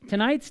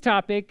Tonight's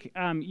topic,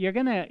 you're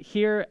going to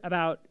hear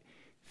about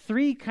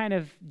three kind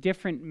of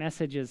different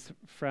messages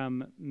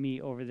from me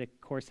over the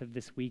course of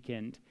this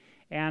weekend.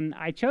 And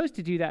I chose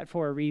to do that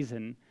for a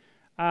reason.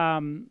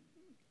 I'm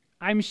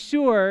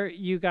sure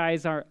you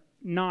guys are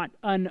not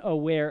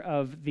unaware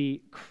of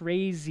the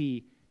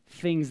crazy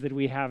things that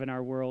we have in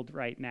our world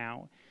right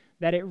now.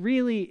 That it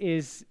really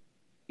is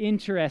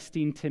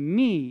interesting to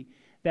me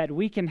that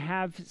we can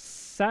have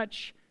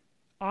such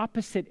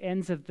opposite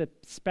ends of the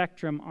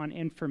spectrum on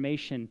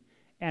information.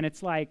 And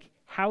it's like,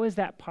 how is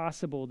that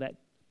possible that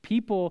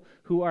people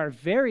who are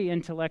very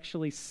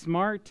intellectually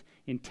smart,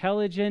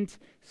 intelligent,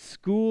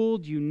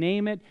 schooled, you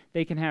name it,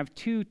 they can have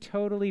two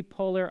totally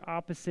polar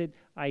opposite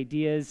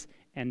ideas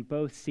and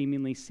both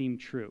seemingly seem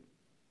true?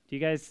 Do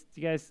you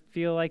guys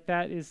feel like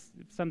that is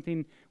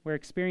something we're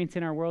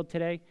experiencing in our world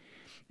today?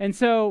 And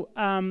so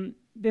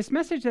this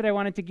message that I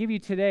wanted to give you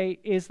today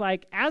is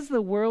like, as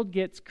the world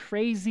gets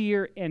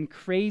crazier and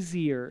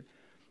crazier,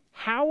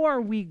 how are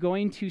we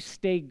going to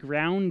stay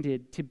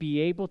grounded to be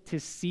able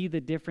to see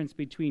the difference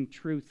between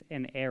truth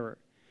and error?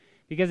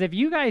 Because if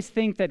you guys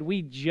think that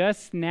we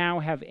just now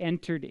have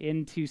entered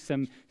into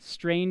some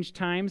strange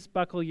times,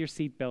 buckle your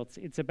seatbelts.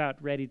 It's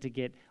about ready to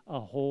get a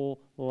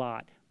whole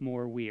lot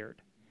more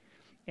weird.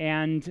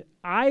 And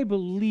I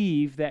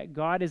believe that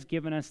God has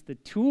given us the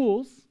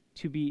tools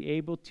to be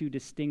able to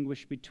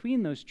distinguish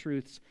between those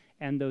truths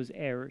and those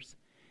errors.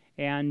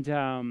 And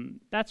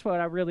that's what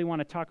I really want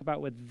to talk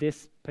about with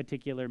this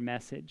particular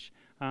message.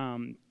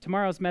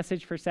 Tomorrow's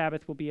message for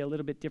Sabbath will be a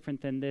little bit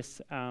different than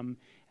this. And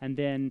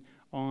then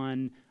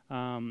on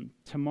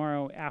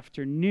tomorrow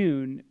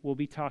afternoon, we'll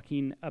be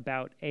talking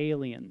about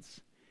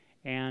aliens.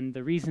 And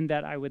the reason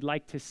that I would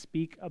like to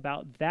speak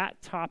about that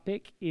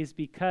topic is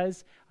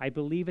because I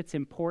believe it's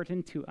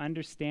important to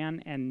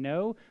understand and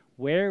know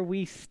where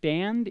we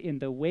stand in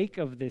the wake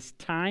of this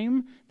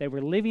time that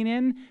we're living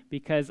in,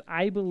 because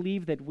I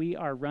believe that we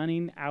are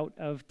running out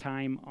of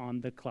time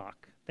on the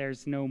clock.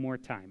 There's no more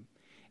time.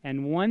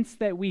 And once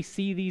that we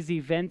see these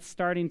events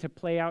starting to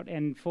play out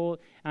and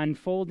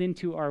unfold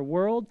into our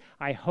world,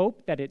 I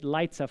hope that it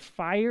lights a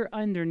fire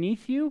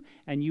underneath you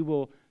and you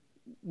will,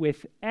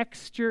 with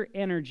extra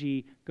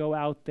energy, go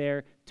out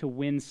there to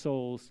win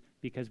souls,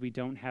 because we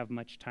don't have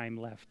much time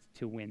left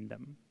to win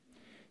them.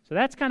 So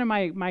that's kind of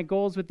my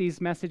goals with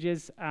these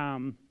messages.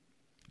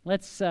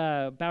 Let's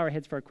bow our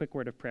heads for a quick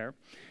word of prayer.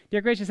 Dear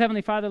gracious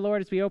Heavenly Father,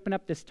 Lord, as we open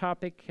up this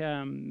topic,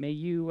 may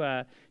you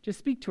just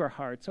speak to our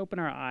hearts, open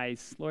our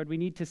eyes. Lord, we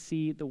need to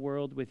see the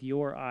world with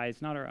your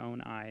eyes, not our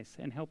own eyes,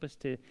 and help us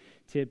to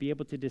be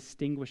able to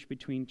distinguish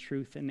between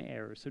truth and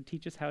error. So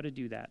teach us how to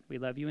do that. We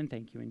love you and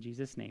thank you. In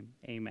Jesus' name,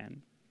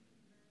 amen.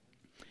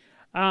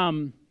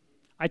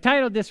 I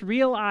titled this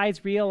Real Eyes,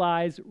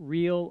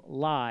 Real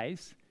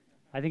Lies.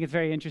 I think it's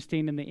very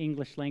interesting in the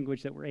English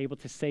language that we're able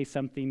to say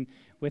something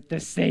with the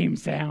same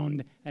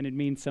sound and it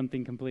means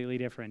something completely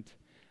different.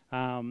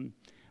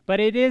 But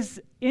it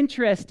is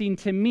interesting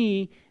to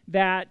me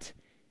that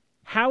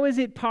how is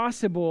it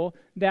possible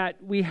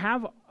that we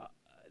have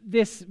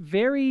this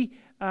very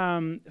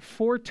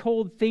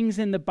foretold things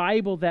in the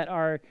Bible that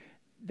are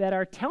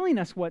telling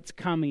us what's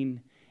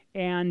coming,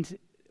 and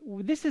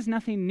this is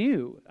nothing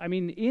new. I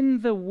mean,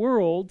 in the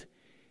world,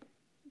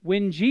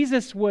 when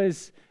Jesus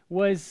was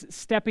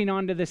stepping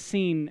onto the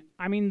scene,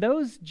 I mean,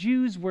 those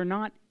Jews were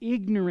not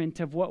ignorant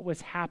of what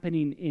was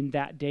happening in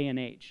that day and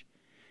age.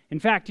 In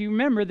fact, you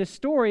remember the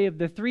story of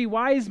the three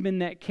wise men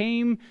that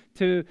came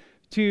to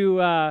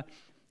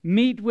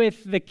meet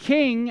with the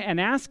king and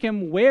ask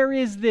him, where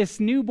is this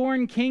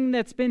newborn king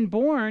that's been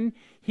born?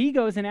 He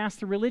goes and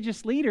asks the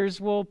religious leaders,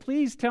 well,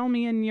 please tell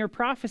me in your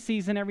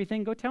prophecies and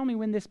everything, go tell me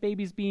when this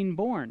baby's being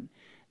born.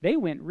 They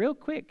went real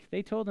quick.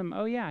 They told him,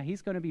 oh yeah,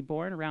 he's going to be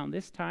born around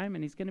this time,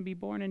 and he's going to be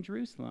born in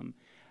Jerusalem.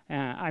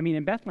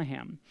 In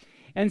Bethlehem.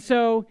 And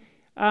so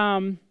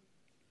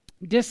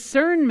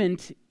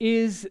discernment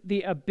is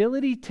the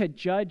ability to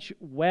judge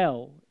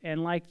well.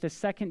 And like the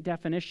second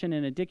definition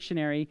in a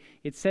dictionary,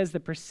 it says the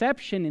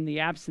perception in the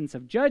absence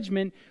of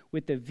judgment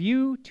with the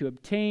view to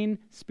obtain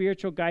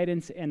spiritual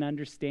guidance and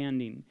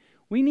understanding.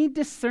 We need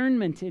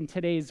discernment in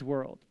today's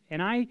world.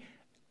 And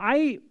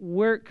I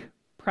work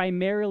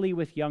primarily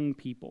with young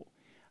people.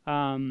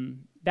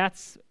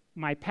 That's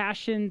my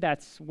passion.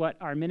 That's what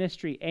our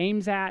ministry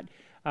aims at.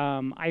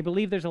 I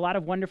believe there's a lot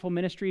of wonderful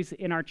ministries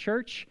in our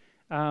church.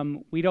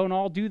 We don't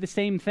all do the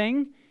same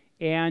thing.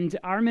 And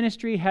our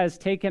ministry has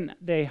taken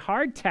the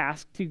hard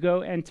task to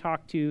go and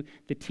talk to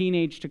the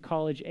teenage to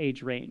college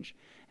age range.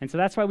 And so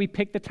that's why we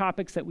pick the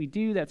topics that we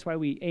do. That's why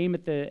we aim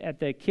at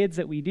the kids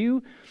that we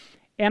do.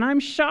 And I'm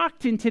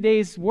shocked in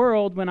today's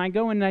world when I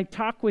go and I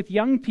talk with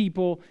young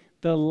people,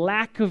 the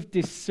lack of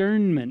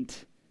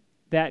discernment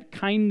that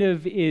kind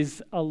of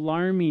is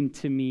alarming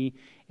to me.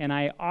 And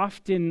I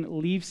often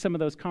leave some of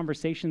those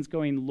conversations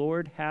going,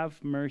 Lord,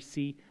 have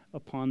mercy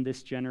upon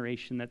this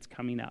generation that's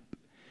coming up.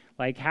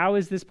 Like, how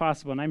is this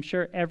possible? And I'm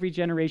sure every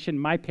generation,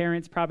 my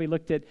parents probably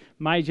looked at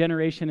my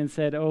generation and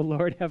said, oh,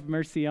 Lord, have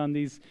mercy on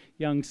these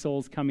young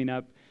souls coming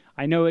up.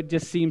 I know it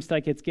just seems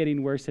like it's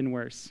getting worse and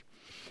worse.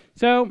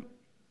 So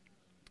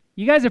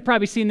You guys have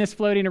probably seen this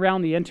floating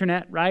around the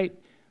internet, right?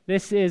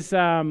 This is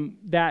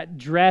that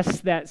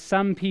dress that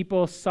some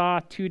people saw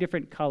two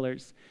different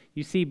colors.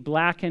 You see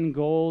black and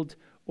gold,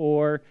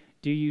 or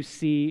do you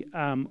see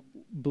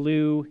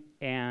blue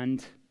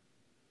and,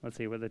 let's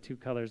see what the two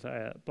colors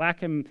are.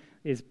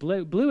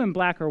 Blue and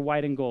black, or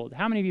white and gold.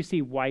 How many of you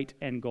see white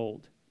and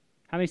gold?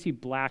 How many see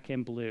black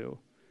and blue?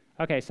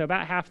 Okay, so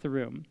about half the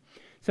room.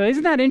 So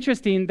isn't that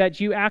interesting that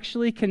you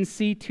actually can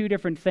see two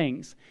different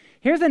things?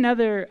 Here's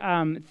another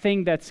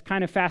thing that's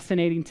kind of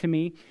fascinating to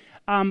me.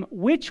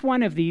 Which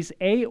one of these,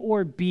 A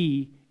or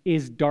B,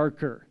 is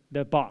darker?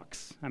 The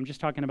box. I'm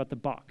just talking about the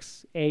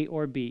box, A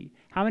or B.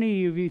 How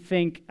many of you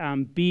think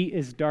B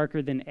is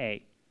darker than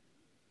A?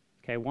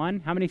 Okay, one.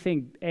 How many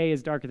think A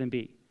is darker than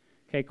B?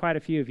 Okay, quite a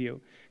few of you.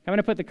 I'm going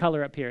to put the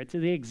color up here. It's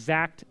the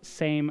exact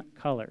same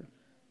color.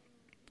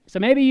 So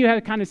maybe you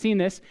have kind of seen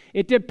this.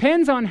 It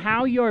depends on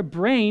how your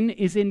brain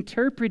is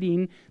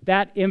interpreting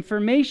that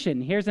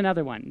information. Here's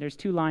another one. There's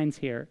two lines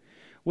here.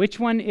 Which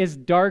one is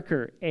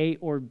darker, A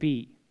or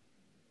B?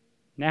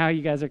 Now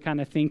you guys are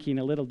kind of thinking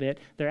a little bit.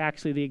 They're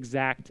actually the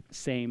exact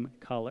same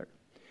color.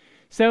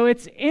 So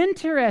it's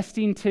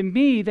interesting to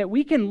me that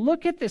we can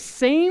look at the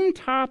same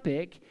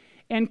topic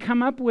and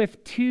come up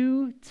with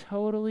two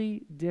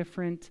totally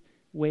different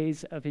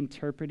ways of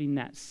interpreting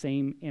that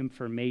same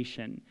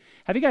information.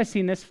 Have you guys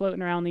seen this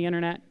floating around the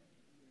internet?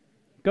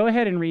 Go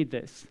ahead and read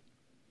this.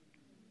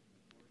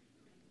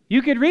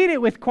 You could read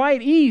it with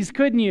quite ease,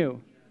 couldn't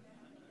you?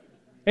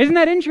 Isn't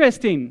that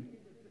interesting?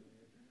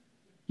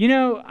 You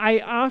know,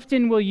 I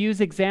often will use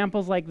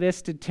examples like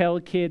this to tell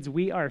kids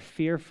we are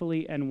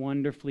fearfully and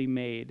wonderfully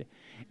made.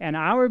 And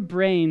our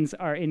brains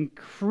are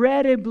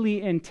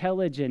incredibly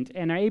intelligent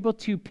and are able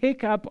to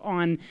pick up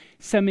on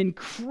some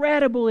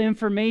incredible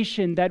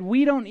information that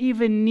we don't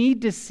even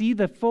need to see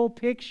the full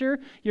picture.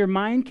 Your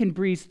mind can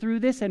breeze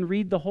through this and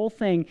read the whole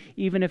thing,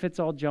 even if it's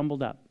all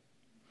jumbled up.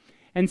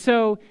 And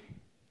so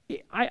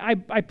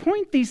I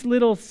point these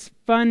little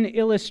fun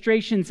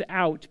illustrations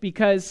out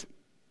because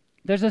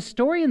there's a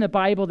story in the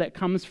Bible that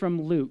comes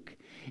from Luke.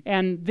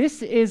 And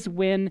this is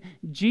when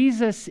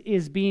Jesus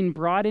is being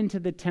brought into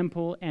the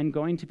temple and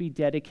going to be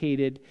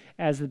dedicated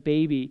as a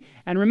baby.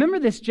 And remember,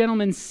 this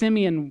gentleman,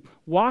 Simeon,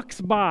 walks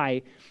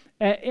by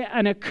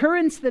an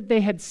occurrence that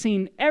they had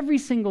seen every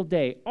single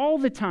day, all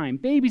the time.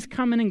 Babies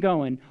coming and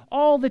going,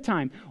 all the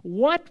time.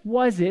 What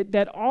was it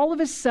that all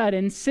of a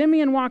sudden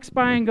Simeon walks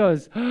by and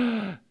goes,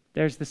 oh,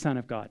 there's the Son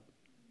of God?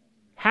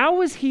 How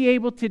was he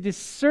able to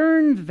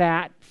discern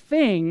that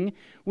thing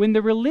when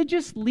the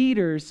religious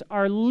leaders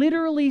are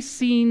literally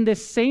seeing the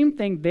same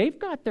thing? They've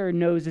got their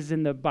noses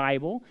in the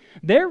Bible.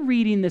 They're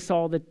reading this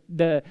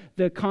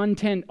the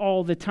content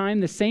all the time,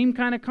 the same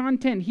kind of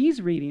content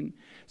he's reading.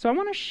 So I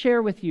want to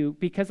share with you,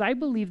 because I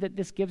believe that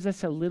this gives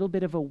us a little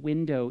bit of a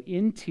window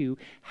into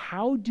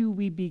how do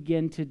we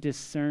begin to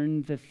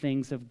discern the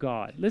things of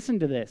God. Listen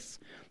to this.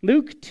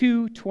 Luke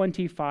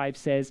 2:25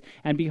 says,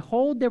 "And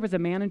behold, there was a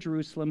man in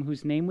Jerusalem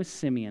whose name was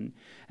Simeon.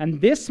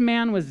 And this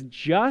man was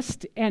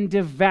just and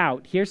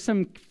devout." Here's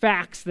some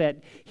facts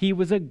that he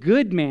was a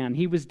good man.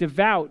 He was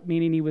devout,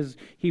 meaning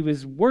he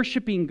was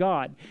worshiping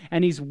God.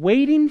 And he's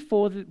waiting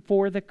for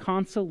the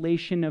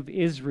consolation of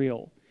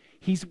Israel.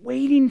 He's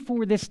waiting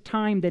for this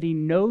time that he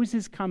knows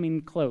is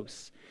coming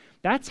close.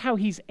 That's how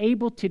he's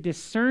able to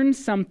discern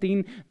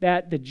something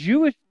that the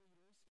Jewish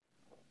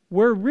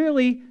were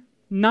really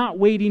not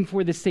waiting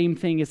for the same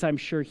thing as I'm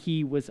sure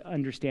he was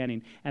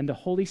understanding. And the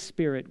Holy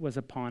Spirit was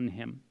upon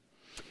him.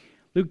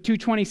 Luke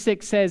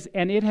 2:26 says,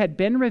 "And it had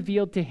been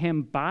revealed to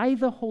him by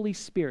the Holy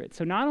Spirit."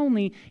 So not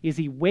only is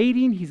he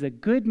waiting, he's a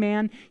good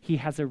man, he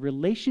has a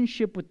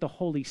relationship with the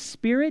Holy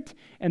Spirit,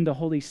 and the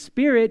Holy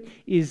Spirit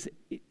is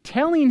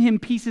telling him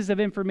pieces of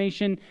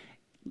information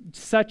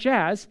such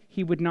as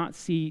he would not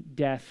see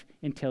death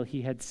until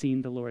he had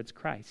seen the Lord's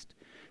Christ.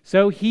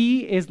 So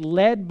he is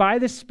led by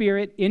the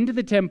Spirit into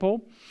the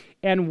temple,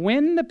 and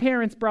when the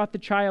parents brought the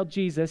child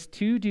Jesus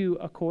to do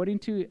according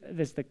to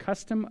the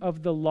custom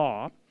of the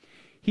law,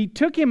 he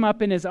took him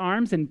up in his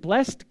arms and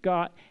blessed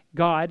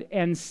God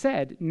and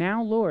said,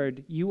 "Now,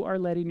 Lord, you are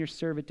letting your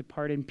servant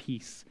depart in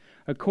peace.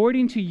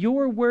 According to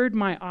your word,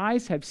 my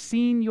eyes have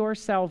seen your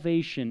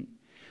salvation,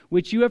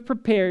 which you have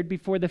prepared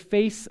before the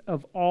face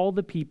of all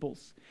the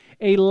peoples,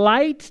 a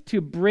light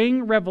to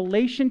bring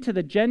revelation to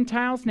the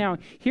Gentiles." Now,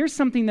 here's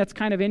something that's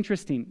kind of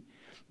interesting,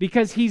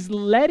 because he's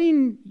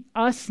letting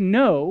us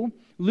know,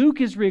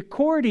 Luke is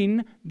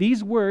recording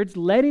these words,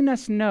 letting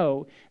us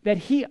know that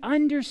he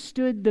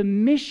understood the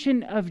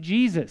mission of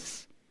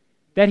Jesus,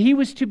 that he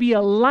was to be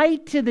a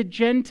light to the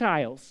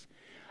Gentiles.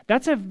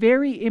 That's a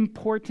very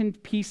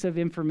important piece of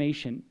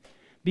information,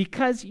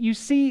 because you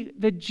see,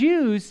 the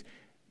Jews,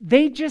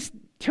 they just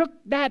took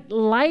that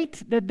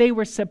light that they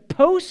were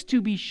supposed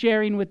to be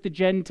sharing with the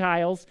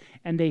Gentiles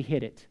and they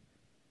hid it.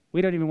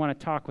 We don't even want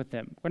to talk with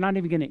them. We're not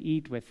even going to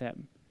eat with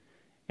them.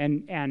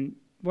 And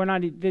we're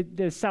not,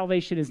 the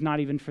salvation is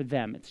not even for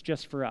them. It's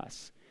just for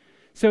us.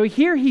 So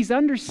here he's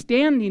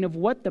understanding of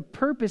what the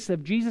purpose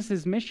of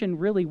Jesus' mission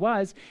really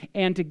was,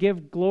 and to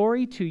give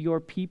glory to your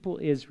people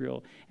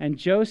Israel. And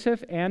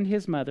Joseph and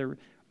his mother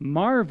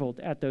marveled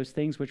at those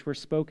things which were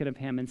spoken of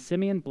him. And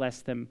Simeon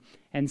blessed them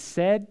and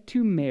said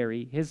to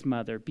Mary, his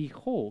mother,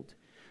 Behold,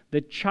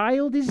 the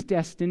child is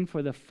destined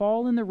for the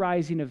fall and the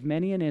rising of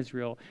many in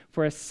Israel,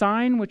 for a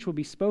sign which will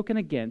be spoken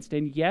against.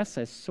 And yes,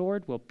 a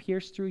sword will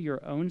pierce through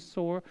your own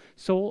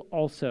soul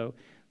also,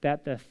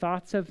 that the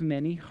thoughts of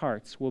many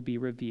hearts will be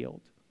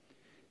revealed.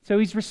 So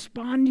he's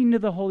responding to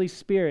the Holy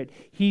Spirit.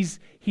 He's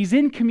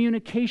in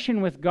communication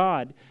with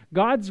God.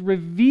 God's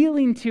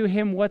revealing to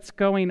him what's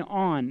going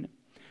on.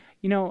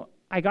 You know,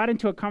 I got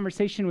into a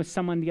conversation with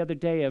someone the other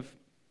day of,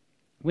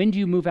 when do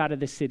you move out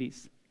of the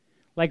cities?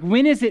 Like,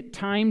 when is it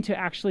time to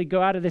actually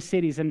go out of the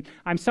cities? And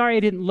I'm sorry I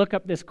didn't look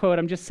up this quote.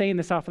 I'm just saying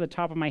this off of the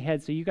top of my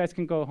head, so you guys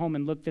can go home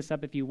and look this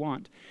up if you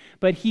want.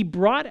 But he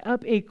brought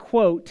up a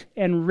quote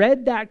and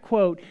read that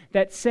quote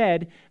that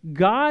said,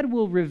 God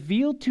will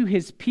reveal to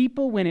his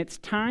people when it's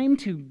time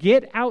to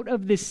get out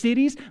of the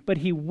cities, but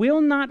he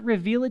will not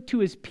reveal it to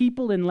his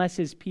people unless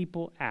his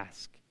people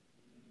ask.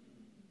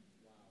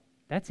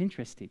 That's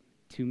interesting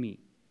to me.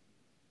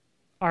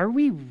 Are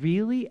we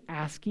really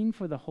asking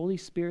for the Holy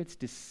Spirit's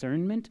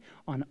discernment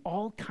on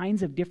all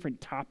kinds of different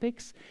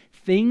topics?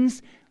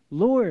 Things,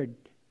 Lord,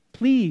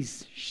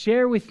 please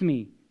share with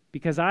me,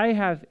 because I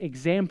have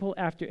example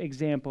after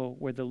example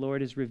where the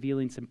Lord is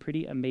revealing some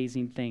pretty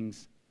amazing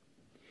things.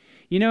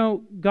 You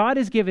know, God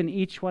has given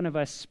each one of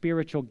us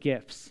spiritual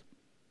gifts,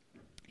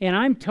 and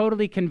I'm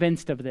totally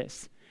convinced of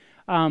this.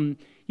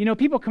 You know,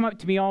 people come up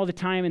to me all the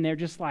time and they're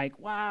just like,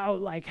 wow,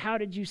 like, how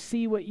did you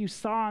see what you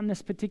saw in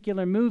this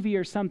particular movie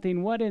or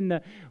something? What in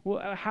the,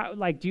 how,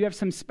 like, do you have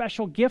some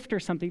special gift or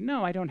something?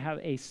 No, I don't have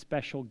a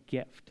special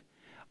gift.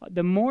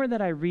 The more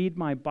that I read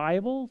my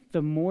Bible,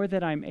 the more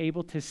that I'm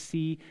able to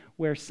see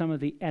where some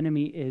of the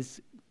enemy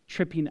is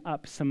tripping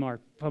up some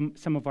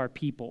of our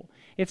people.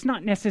 It's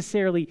not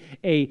necessarily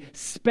a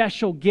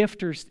special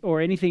gift or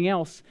anything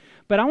else,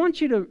 but I want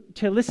you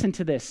to listen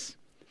to this.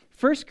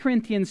 1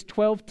 Corinthians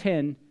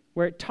 12:10,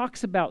 where it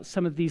talks about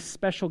some of these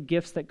special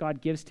gifts that God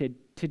gives to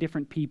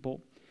different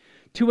people.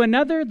 To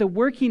another, the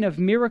working of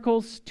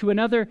miracles. To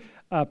another,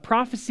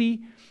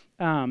 prophecy.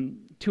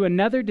 To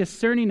another,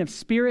 discerning of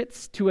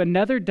spirits. To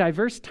another,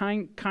 diverse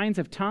kinds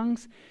of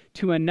tongues.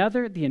 To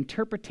another, the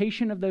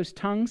interpretation of those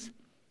tongues.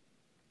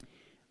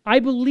 I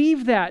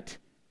believe that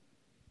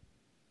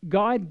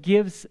God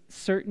gives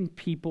certain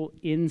people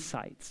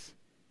insights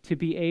to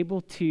be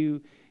able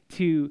to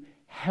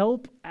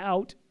help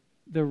out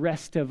the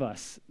rest of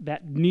us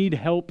that need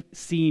help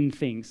seeing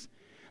things.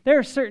 There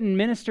are certain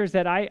ministers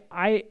that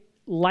I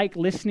like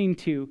listening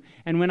to,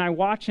 and when I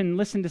watch and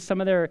listen to some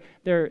of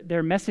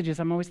their messages,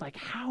 I'm always like,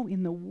 how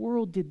in the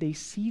world did they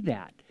see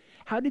that?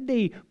 How did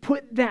they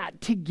put that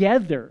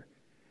together?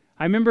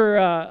 I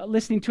remember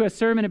listening to a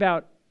sermon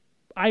about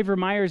Ivor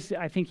Myers.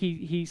 I think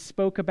he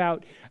spoke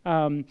about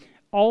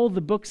all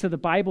the books of the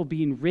Bible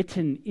being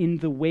written in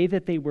the way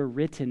that they were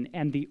written,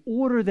 and the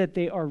order that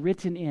they are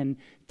written in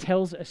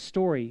tells a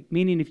story,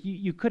 meaning if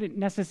you couldn't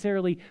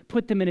necessarily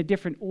put them in a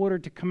different order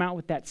to come out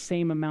with that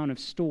same amount of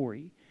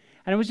story.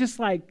 And it was just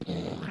like,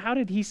 how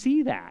did he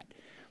see that?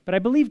 But I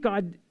believe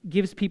God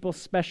gives people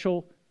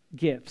special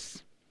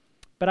gifts.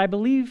 But I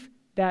believe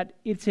that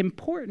it's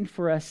important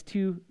for us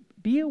to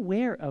be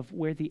aware of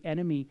where the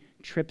enemy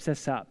trips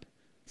us up.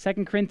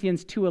 2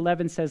 Corinthians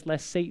 2:11 says,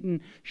 lest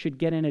Satan should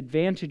get an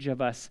advantage of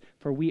us,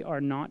 for we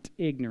are not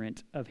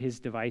ignorant of his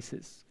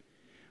devices.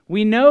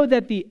 We know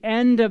that the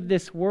end of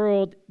this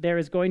world, there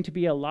is going to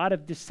be a lot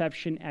of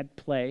deception at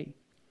play.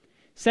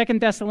 2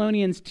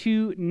 Thessalonians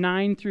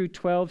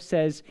 2:9-12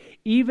 says,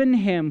 even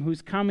him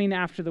who's coming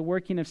after the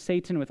working of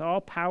Satan with all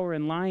power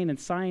and lying and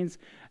signs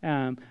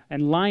and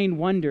lying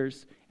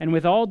wonders, and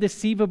with all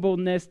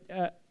deceivableness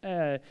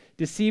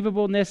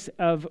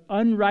of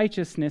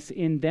unrighteousness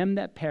in them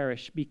that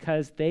perish,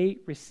 because they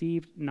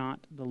received not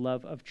the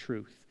love of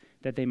truth,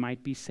 that they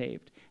might be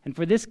saved. And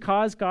for this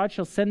cause God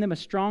shall send them a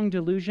strong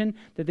delusion,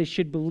 that they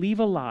should believe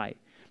a lie,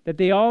 that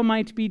they all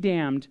might be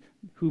damned,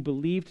 who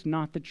believed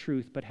not the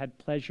truth, but had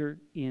pleasure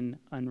in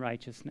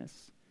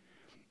unrighteousness.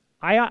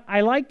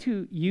 I like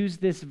to use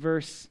this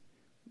verse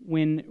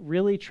when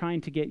really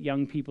trying to get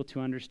young people to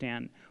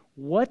understand,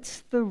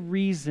 what's the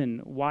reason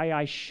why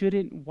I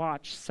shouldn't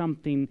watch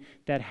something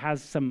that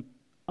has some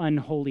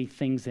unholy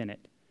things in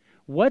it?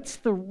 What's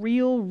the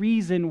real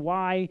reason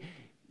why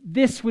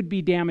this would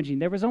be damaging?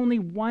 There was only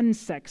one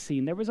sex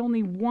scene. There was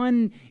only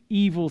one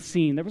evil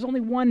scene. There was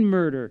only one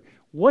murder.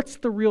 What's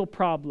the real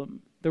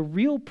problem? The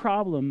real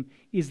problem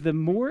is the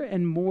more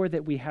and more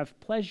that we have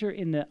pleasure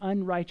in the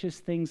unrighteous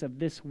things of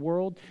this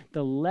world,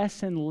 the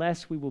less and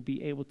less we will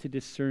be able to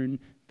discern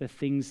the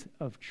things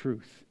of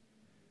truth.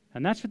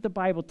 And that's what the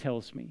Bible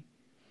tells me.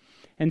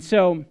 And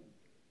so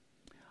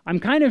I'm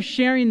kind of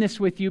sharing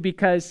this with you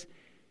because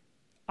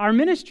our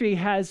ministry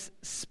has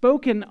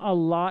spoken a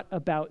lot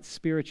about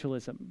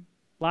spiritualism.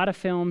 A lot of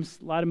films,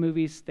 a lot of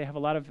movies, they have a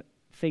lot of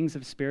things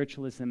of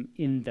spiritualism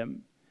in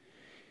them.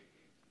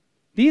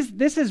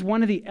 This is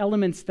one of the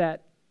elements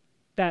that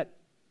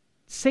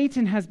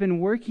Satan has been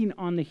working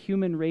on the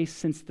human race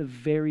since the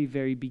very,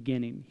 very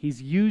beginning.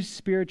 He's used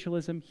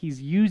spiritualism.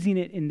 He's using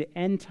it in the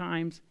end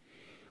times.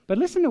 But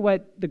listen to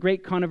what the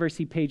Great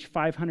Controversy, page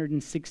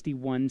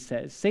 561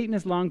 says. Satan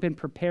has long been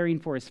preparing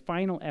for his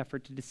final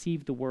effort to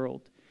deceive the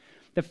world.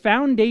 The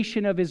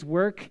foundation of his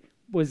work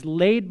was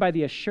laid by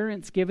the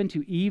assurance given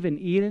to Eve in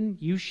Eden,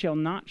 you shall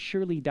not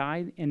surely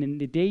die, and in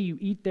the day you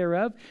eat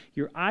thereof,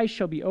 your eyes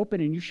shall be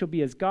open, and you shall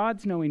be as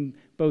gods, knowing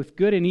both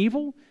good and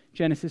evil.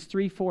 Genesis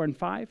 3, 4, and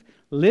 5.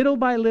 Little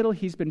by little,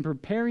 he's been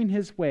preparing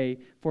his way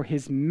for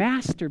his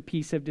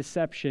masterpiece of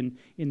deception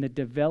in the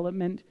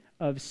development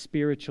of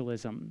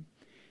spiritualism.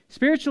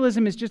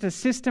 Spiritualism is just a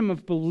system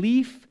of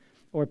belief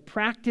or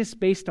practice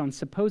based on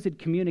supposed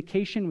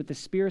communication with the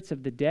spirits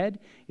of the dead,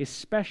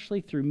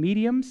 especially through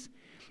mediums.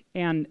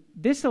 And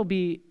this will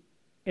be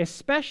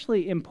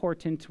especially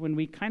important when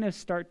we kind of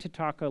start to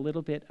talk a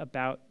little bit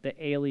about the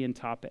alien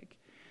topic.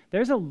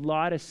 There's a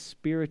lot of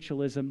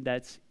spiritualism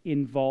that's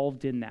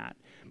involved in that.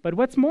 But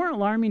what's more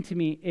alarming to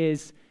me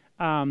is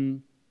how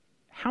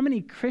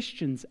many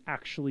Christians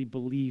actually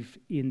believe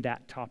in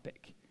that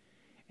topic.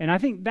 And I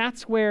think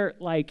that's where,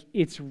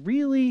 it's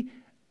really,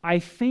 I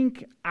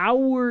think,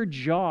 our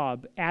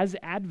job as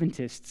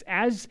Adventists,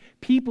 as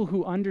people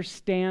who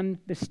understand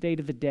the state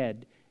of the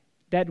dead,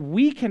 that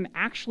we can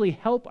actually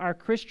help our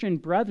Christian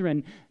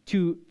brethren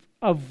to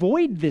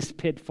avoid this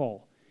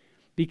pitfall,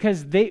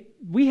 because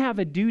we have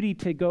a duty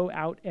to go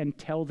out and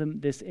tell them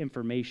this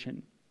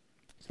information.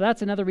 So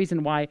that's another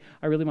reason why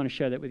I really want to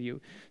share that with you.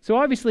 So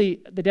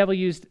obviously, the devil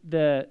used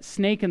the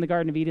snake in the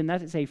Garden of Eden.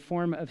 That is a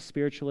form of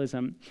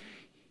spiritualism.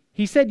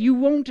 He said, you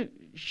won't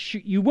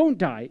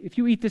die if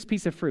you eat this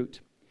piece of fruit.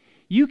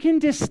 You can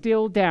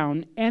distill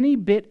down any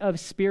bit of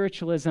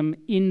spiritualism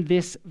in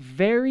this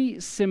very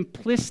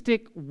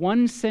simplistic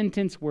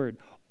one-sentence word.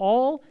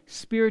 All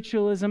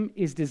spiritualism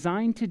is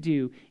designed to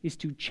do is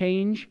to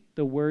change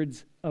the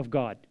words of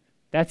God.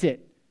 That's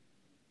it.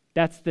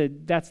 That's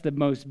the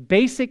most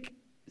basic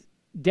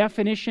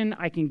definition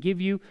I can give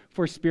you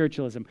for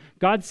spiritualism.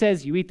 God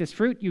says, you eat this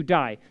fruit, you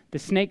die. The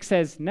snake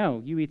says,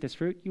 no, you eat this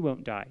fruit, you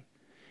won't die.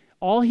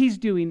 All he's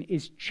doing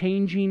is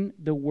changing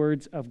the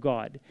words of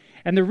God.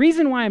 And the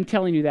reason why I'm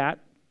telling you that,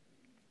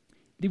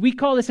 we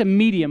call this a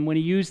medium when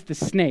he used the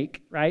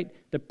snake, right?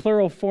 The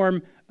plural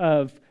form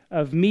of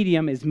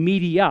medium is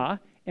media,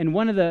 and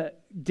one of the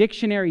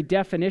dictionary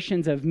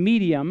definitions of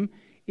medium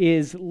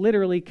is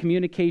literally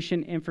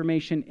communication,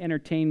 information,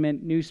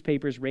 entertainment,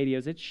 newspapers,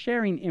 radios. It's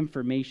sharing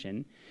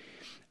information.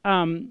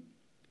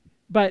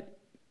 But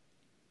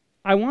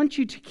I want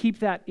you to keep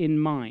that in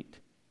mind,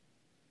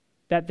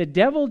 that the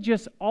devil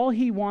all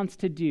he wants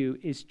to do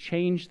is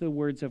change the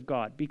words of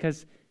God,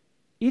 because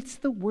it's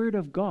the word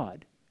of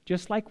God,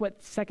 just like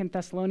what 2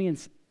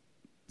 Thessalonians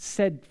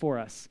said for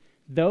us.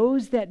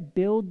 Those that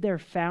build their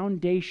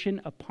foundation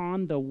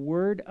upon the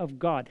word of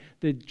God,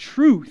 the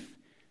truth,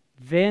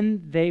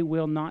 then they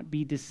will not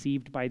be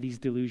deceived by these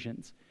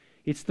delusions.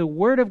 It's the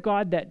word of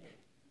God that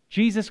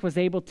Jesus was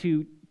able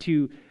to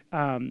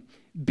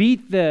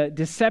beat the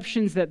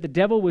deceptions that the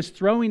devil was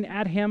throwing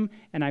at him,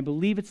 and I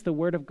believe it's the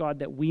word of God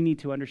that we need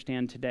to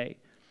understand today.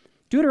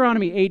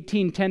 Deuteronomy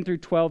 18, 10 through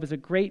 12 is a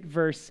great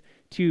verse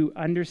to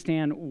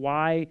understand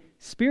why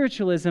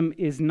spiritualism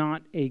is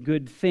not a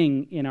good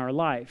thing in our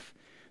life.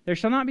 There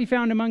shall not be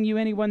found among you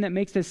anyone that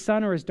makes his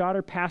son or his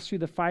daughter pass through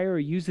the fire, or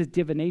uses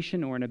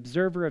divination, or an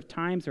observer of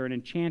times, or an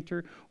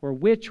enchanter, or a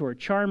witch, or a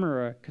charmer,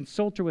 or a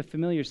consulter with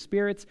familiar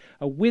spirits,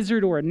 a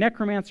wizard, or a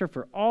necromancer,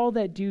 for all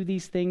that do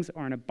these things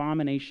are an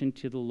abomination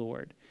to the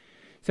Lord.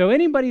 So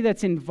anybody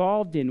that's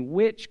involved in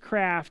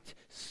witchcraft,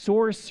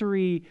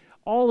 sorcery,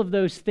 all of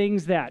those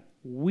things that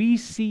we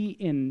see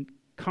in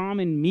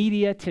common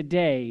media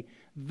today,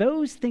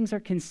 those things are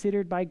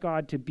considered by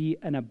God to be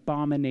an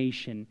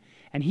abomination.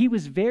 And he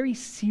was very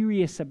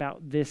serious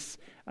about this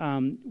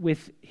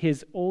with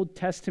his Old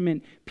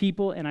Testament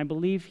people, and I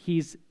believe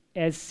he's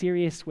as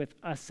serious with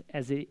us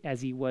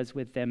as he was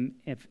with them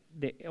in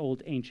the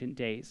old ancient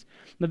days.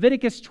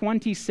 Leviticus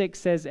 26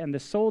 says, and the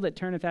soul that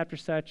turneth after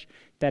such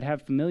that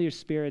have familiar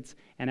spirits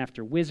and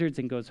after wizards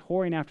and goes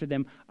whoring after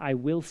them, I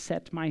will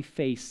set my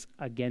face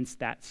against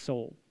that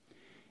soul.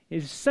 It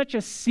is such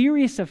a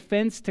serious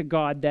offense to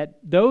God that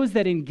those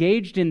that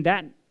engaged in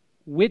that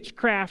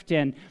witchcraft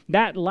and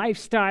that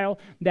lifestyle,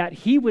 that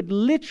he would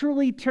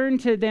literally turn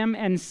to them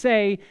and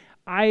say,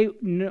 I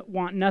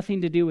want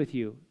nothing to do with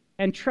you.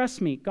 And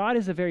trust me, God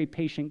is a very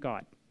patient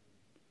God.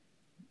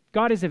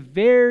 God is a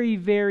very,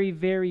 very,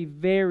 very,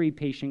 very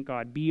patient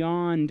God,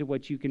 beyond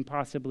what you can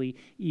possibly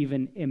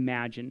even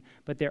imagine.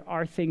 But there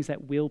are things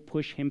that will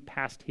push him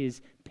past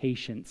his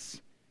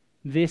patience.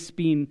 This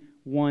being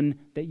one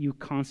that you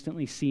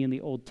constantly see in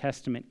the Old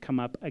Testament come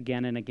up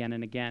again and again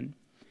and again.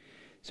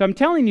 So I'm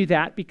telling you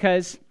that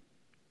because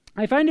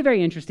I find it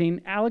very interesting.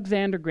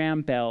 Alexander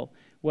Graham Bell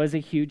was a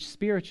huge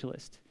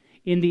spiritualist.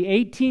 In the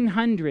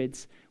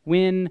 1800s,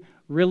 when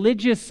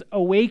religious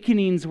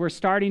awakenings were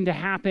starting to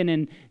happen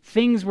and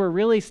things were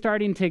really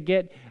starting to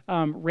get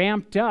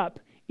ramped up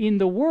in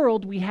the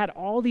world, we had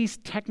all these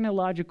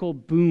technological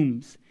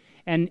booms.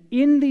 And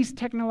in these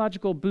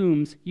technological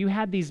booms, you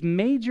had these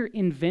major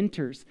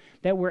inventors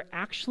that were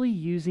actually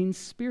using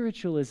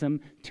spiritualism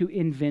to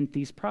invent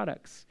these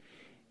products.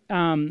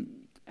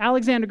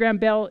 Alexander Graham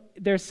Bell,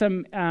 there's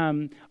some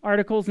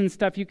articles and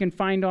stuff you can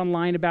find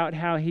online about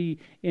how he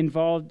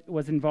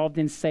was involved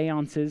in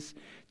seances.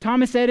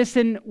 Thomas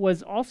Edison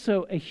was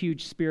also a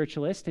huge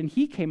spiritualist, and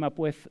he came up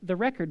with the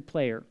record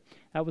player.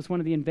 That was one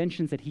of the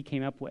inventions that he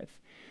came up with.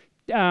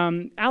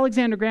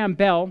 Alexander Graham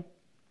Bell,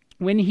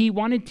 when he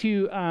wanted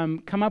to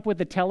come up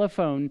with a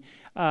telephone,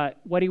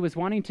 what he was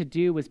wanting to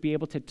do was be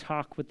able to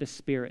talk with the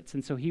spirits.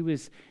 And so he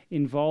was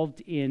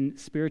involved in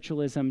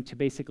spiritualism to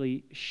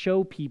basically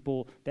show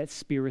people that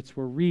spirits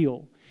were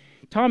real.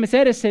 Thomas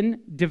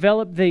Edison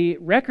developed the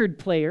record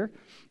player,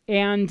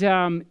 and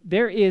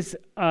there is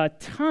a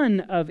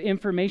ton of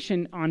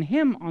information on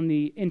him on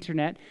the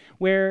internet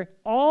where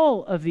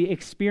all of the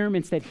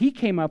experiments that he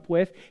came up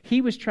with,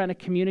 he was trying to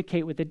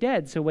communicate with the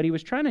dead. So what he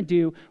was trying to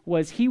do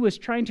was he was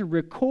trying to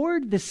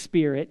record the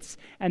spirits,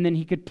 and then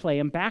he could play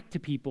them back to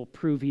people,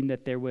 proving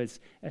that there was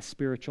a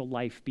spiritual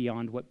life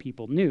beyond what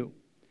people knew.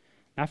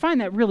 I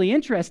find that really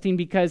interesting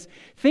because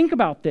think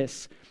about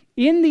this.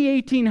 In the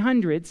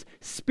 1800s,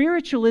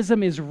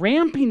 spiritualism is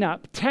ramping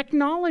up,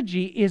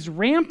 technology is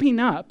ramping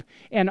up,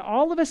 and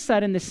all of a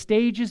sudden the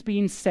stage is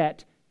being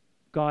set.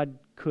 God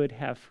could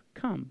have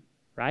come,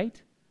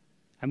 right?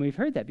 And we've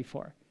heard that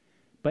before.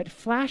 But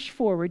flash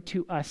forward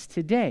to us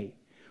today.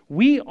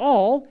 We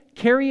all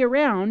carry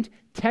around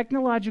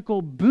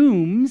technological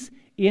booms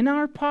in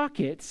our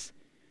pockets.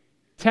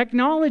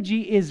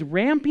 Technology is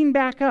ramping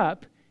back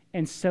up,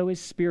 and so is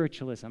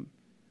spiritualism.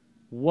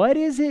 What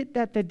is it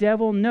that the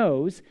devil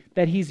knows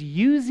that he's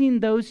using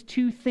those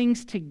two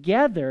things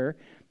together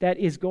that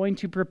is going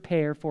to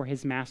prepare for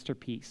his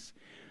masterpiece?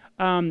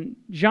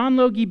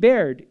 Jean-Logie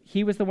Baird,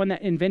 he was the one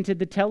that invented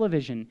the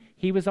television.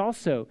 He was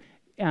also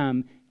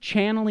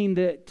channeling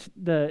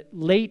the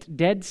late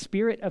dead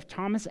spirit of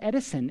Thomas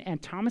Edison,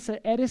 and Thomas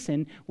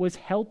Edison was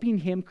helping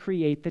him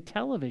create the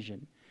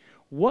television.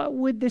 What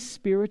would the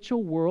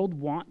spiritual world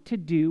want to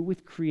do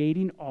with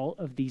creating all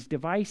of these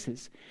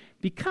devices?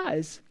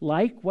 Because,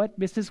 like what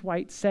Mrs.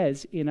 White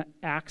says in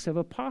Acts of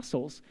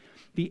Apostles,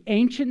 the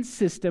ancient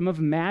system of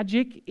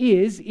magic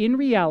is, in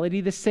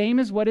reality, the same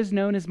as what is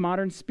known as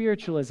modern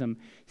spiritualism.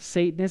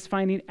 Satan is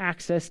finding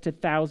access to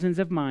thousands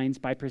of minds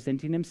by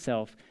presenting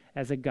himself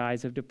as a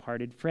guise of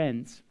departed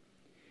friends.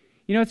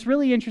 You know, it's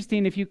really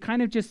interesting if you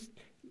kind of just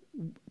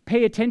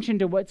pay attention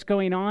to what's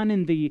going on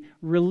in the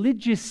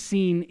religious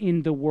scene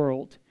in the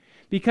world.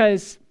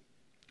 Because,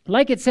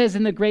 like it says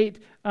in the Great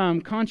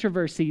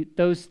Controversy,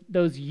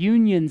 those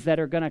unions that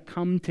are going to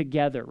come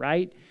together,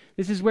 right?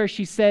 This is where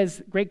she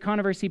says, Great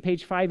Controversy,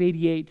 page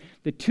 588,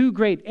 the two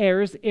great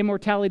errors,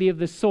 immortality of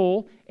the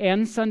soul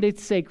and Sunday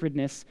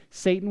sacredness,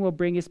 Satan will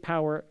bring his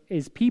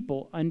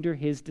people under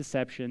his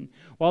deception.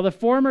 While the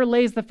former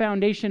lays the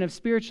foundation of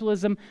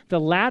spiritualism, the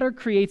latter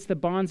creates the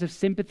bonds of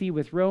sympathy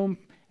with Rome,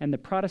 and the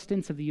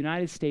Protestants of the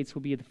United States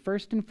will be the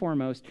first and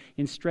foremost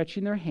in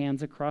stretching their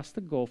hands across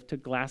the gulf to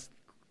grasp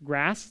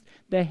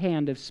the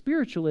hand of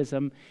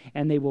spiritualism,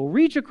 and they will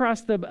reach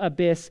across the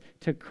abyss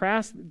to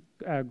clasp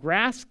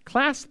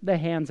the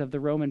hands of the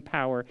Roman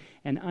power,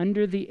 and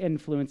under the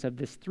influence of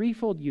this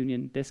threefold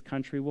union, this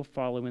country will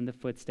follow in the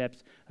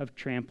footsteps of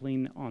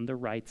trampling on the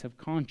rights of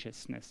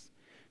conscience.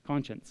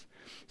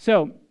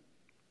 So,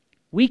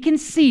 we can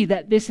see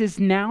that this is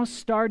now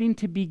starting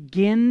to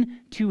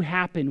begin to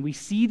happen. We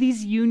see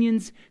these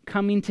unions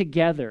coming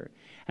together.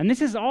 And this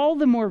is all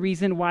the more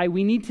reason why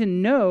we need to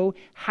know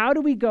how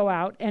do we go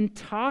out and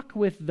talk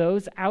with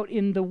those out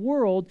in the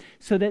world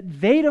so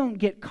that they don't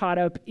get caught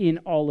up in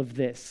all of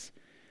this.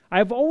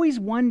 I've always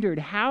wondered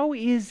how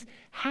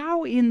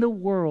in the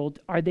world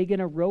are they going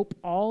to rope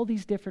all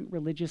these different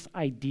religious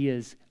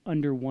ideas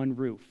under one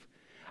roof?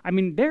 I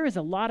mean, there is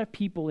a lot of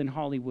people in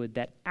Hollywood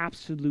that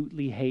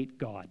absolutely hate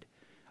God.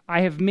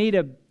 I have made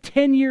a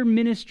 10-year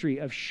ministry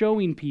of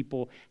showing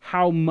people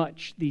how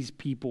much these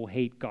people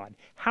hate God.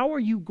 How are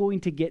you going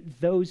to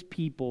get those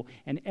people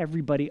and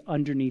everybody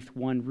underneath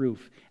one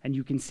roof? And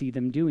you can see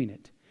them doing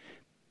it.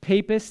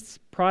 Papists,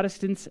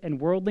 Protestants, and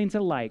worldlings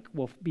alike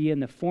will be in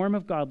the form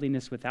of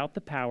godliness without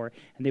the power,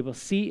 and they will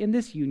see in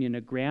this union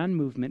a grand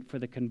movement for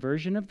the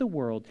conversion of the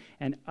world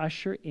and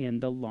usher in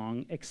the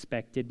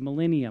long-expected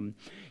millennium.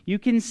 You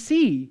can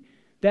see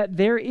that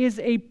there is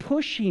a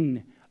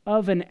pushing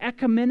of an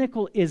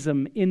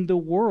ecumenicalism in the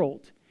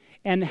world,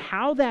 and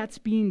how that's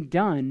being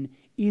done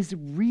is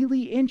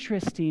really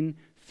interesting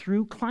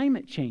through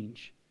climate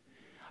change.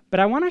 But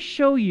I want to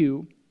show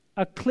you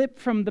a clip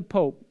from the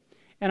Pope,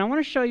 and I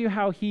want to show you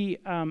how he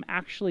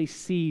actually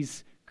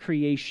sees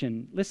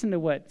creation. Listen to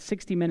what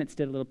 60 Minutes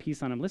did a little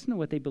piece on him. Listen to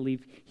what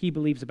he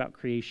believes about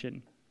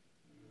creation.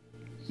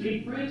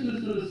 St.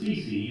 Francis of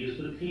Assisi is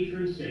the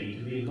patron saint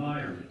of the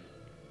environment.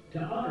 To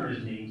honor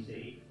his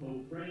namesake,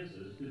 Pope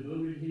Francis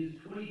devoted his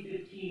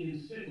 2015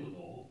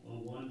 encyclical, a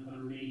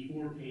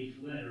 184-page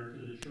letter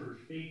to the church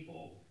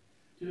faithful,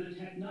 to the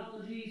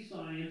technology,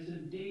 science,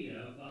 and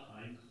data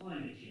behind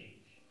climate change.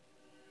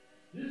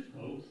 This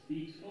pope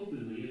speaks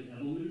openly of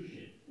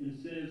evolution and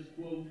says,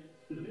 quote,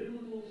 "The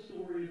biblical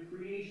story of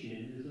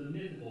creation is a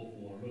mythical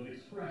form of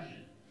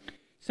expression."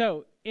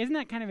 So, isn't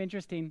that kind of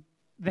interesting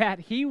that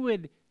he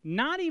would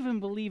not even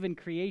believe in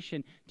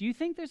creation? Do you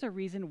think there's a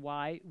reason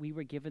why we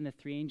were given the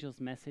three angels'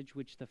 message,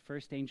 which the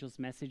first angel's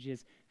message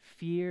is,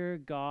 fear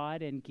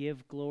God and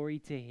give glory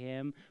to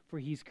him, for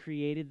he's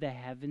created the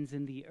heavens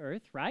and the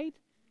earth, right?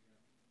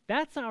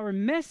 That's our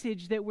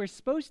message that we're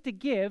supposed to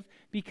give,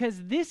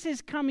 because this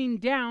is coming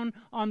down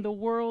on the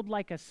world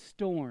like a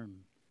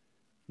storm,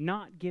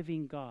 not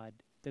giving God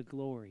the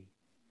glory.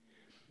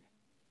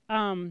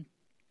 I'll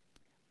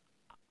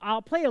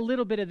play a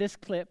little bit of this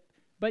clip,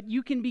 but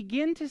you can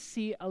begin to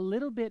see a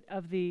little bit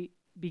of the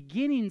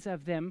beginnings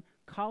of them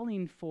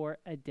calling for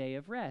a day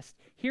of rest.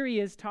 Here he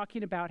is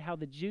talking about how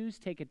the Jews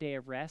take a day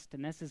of rest,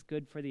 and this is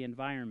good for the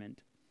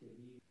environment.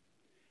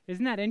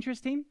 Isn't that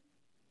interesting?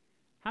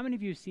 How many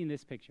of you have seen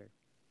this picture?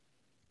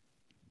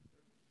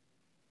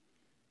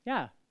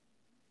 Yeah.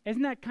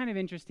 Isn't that kind of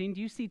interesting?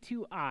 Do you see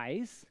two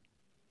eyes?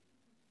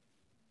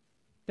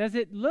 Does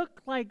it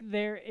look like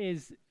there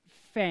is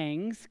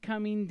fangs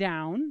coming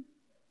down?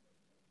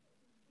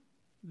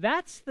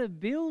 That's the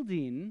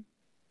building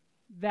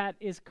that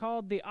is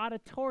called the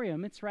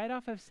Auditorium. It's right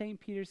off of St.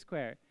 Peter's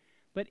Square.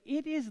 But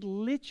it is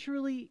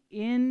literally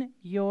in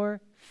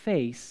your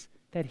face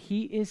that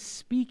he is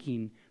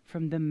speaking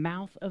from the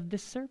mouth of the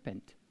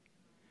serpent.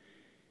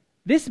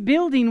 This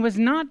building was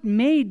not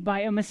made by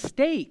a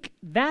mistake.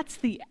 That's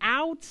the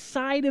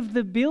outside of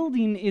the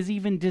building is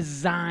even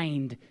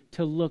designed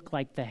to look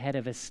like the head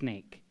of a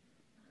snake.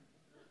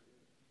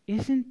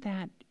 Isn't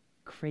that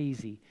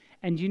crazy?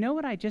 And you know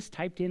what I just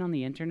typed in on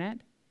the internet?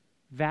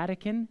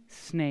 Vatican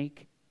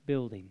snake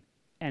building.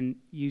 And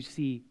you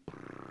see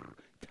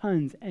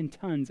tons and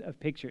tons of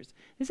pictures.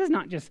 This is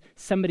not just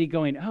somebody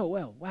going, oh,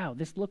 well, wow,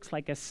 this looks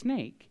like a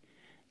snake.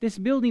 This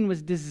building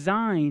was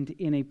designed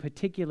in a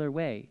particular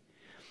way.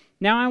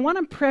 Now, I want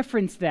to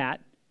preference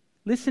that.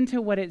 Listen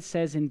to what it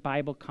says in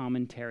Bible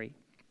Commentary.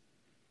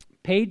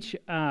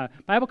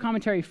 Bible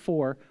Commentary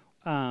 4,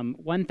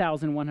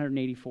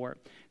 1184.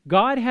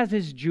 God has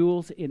his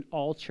jewels in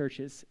all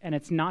churches, and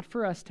it's not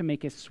for us to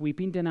make a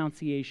sweeping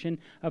denunciation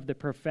of the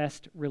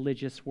professed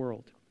religious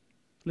world.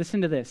 Listen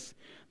to this.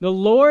 The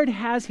Lord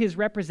has his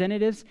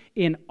representatives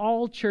in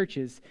all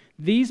churches.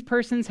 These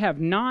persons have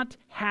not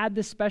had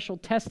the special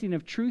testing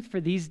of truth for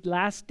these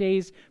last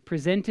days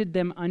presented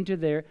them unto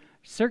their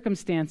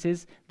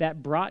circumstances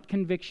that brought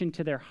conviction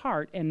to their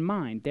heart and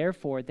mind.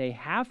 Therefore, they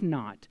have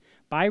not,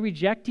 by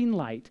rejecting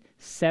light,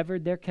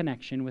 severed their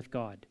connection with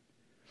God.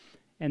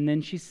 And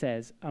then she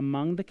says,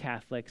 among the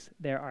Catholics,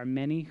 there are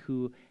many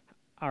who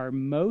are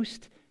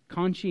most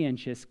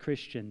conscientious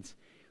Christians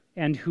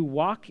and who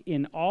walk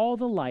in all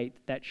the light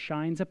that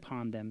shines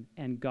upon them,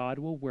 and God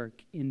will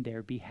work in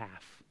their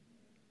behalf.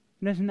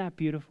 And isn't that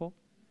beautiful?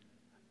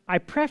 I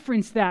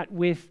preference that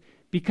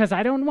because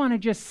I don't want to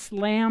just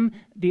slam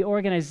the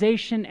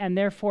organization and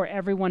therefore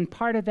everyone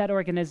part of that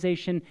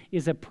organization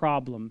is a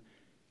problem.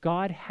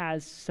 God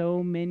has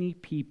so many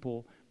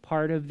people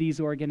part of these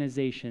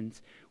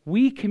organizations.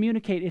 We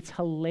communicate. It's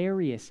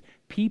hilarious.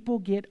 People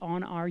get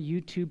on our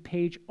YouTube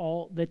page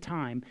all the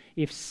time.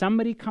 If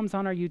somebody comes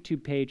on our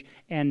YouTube page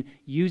and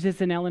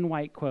uses an Ellen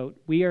White quote,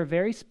 we are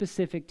very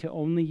specific to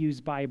only use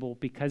Bible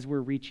because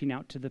we're reaching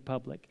out to the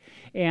public.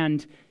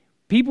 And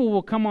people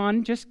will come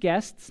on, just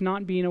guests,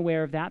 not being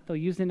aware of that. They'll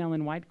use an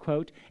Ellen White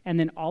quote, and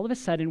then all of a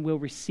sudden we'll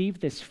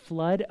receive this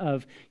flood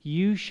of,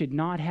 you should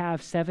not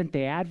have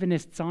Seventh-day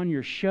Adventists on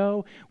your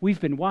show. We've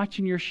been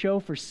watching your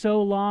show for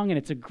so long, and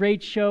it's a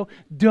great show.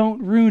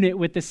 Don't ruin it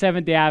with the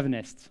Seventh-day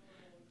Adventists.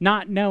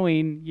 Not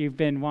knowing you've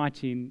been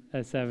watching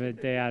a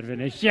Seventh-day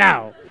Adventist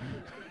show.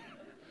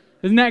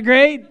 Isn't that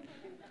great?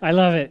 I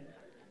love it.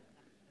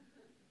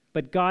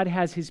 But God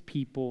has his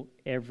people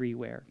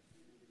everywhere.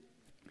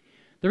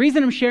 The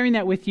reason I'm sharing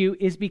that with you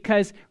is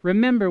because,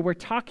 remember, we're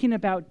talking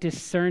about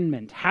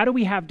discernment. How do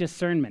we have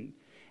discernment?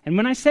 And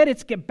when I said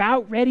it's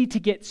about ready to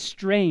get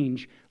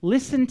strange,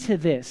 listen to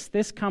this.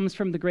 This comes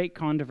from the Great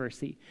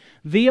Controversy.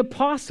 The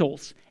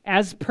apostles,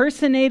 as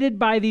personated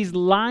by these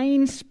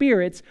lying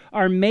spirits,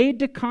 are made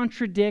to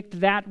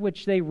contradict that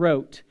which they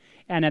wrote,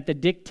 and at the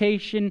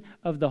dictation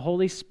of the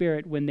Holy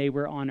Spirit when they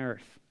were on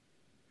earth.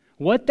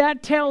 What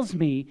that tells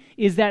me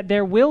is that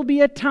there will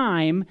be a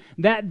time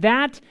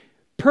that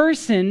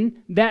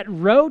person that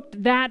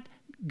wrote that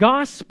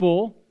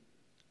gospel,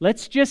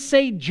 let's just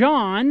say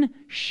John,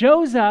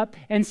 shows up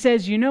and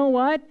says, you know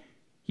what?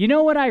 You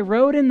know what I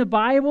wrote in the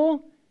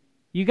Bible?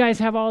 You guys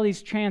have all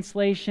these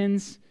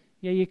translations.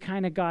 Yeah, you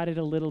kind of got it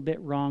a little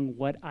bit wrong.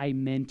 What I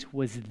meant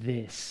was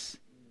this.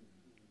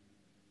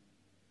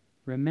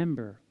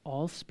 Remember,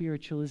 all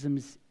spiritualism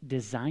is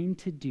designed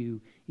to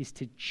do is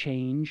to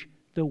change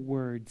the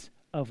words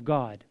of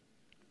God.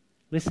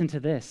 Listen to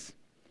this.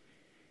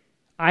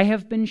 I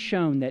have been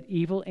shown that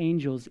evil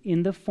angels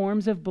in the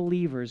forms of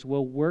believers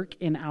will work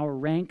in our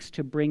ranks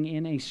to bring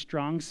in a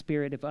strong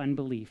spirit of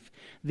unbelief.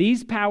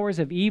 These powers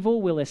of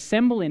evil will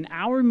assemble in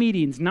our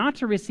meetings not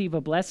to receive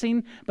a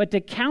blessing, but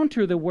to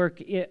counterwork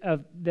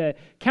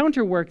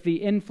the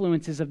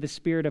influences of the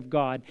Spirit of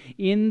God.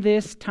 In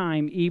this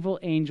time, evil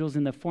angels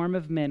in the form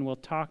of men will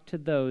talk to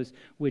those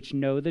which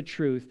know the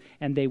truth,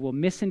 and they will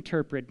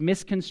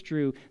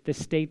misconstrue the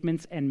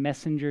statements and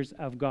messengers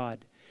of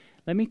God.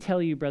 Let me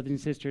tell you, brothers and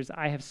sisters,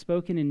 I have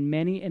spoken in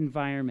many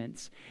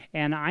environments,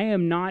 and I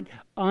am not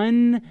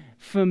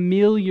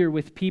unfamiliar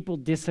with people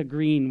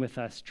disagreeing with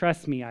us.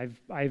 Trust me, I've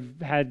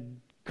had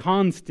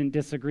constant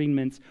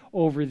disagreements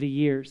over the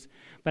years.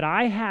 But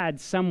I had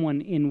someone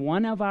in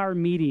one of our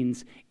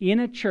meetings in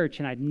a church,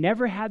 and I'd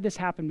never had this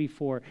happen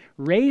before,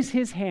 raise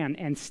his hand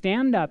and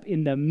stand up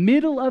in the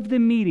middle of the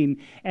meeting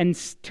and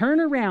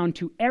turn around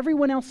to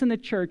everyone else in the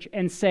church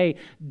and say,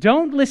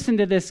 "Don't listen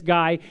to this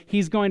guy.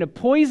 He's going to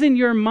poison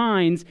your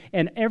minds,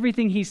 and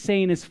everything he's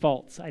saying is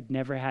false." I'd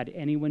never had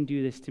anyone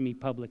do this to me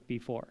public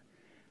before.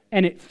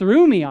 And it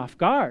threw me off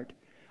guard.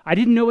 I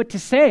didn't know what to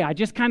say. I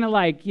just kind of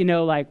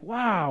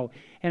wow.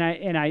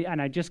 And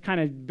I just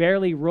kind of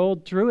barely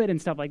rolled through it and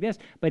stuff like this.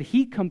 But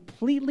he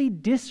completely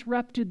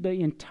disrupted the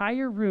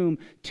entire room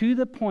to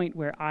the point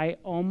where I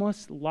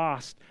almost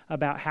lost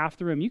about half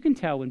the room. You can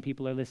tell when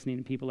people are listening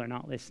and people are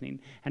not listening.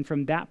 And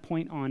from that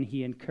point on,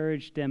 he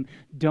encouraged them,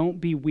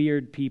 don't be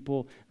weird,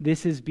 people.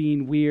 This is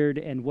being weird,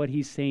 and what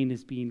he's saying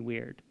is being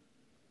weird.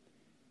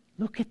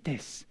 Look at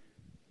this.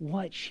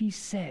 What she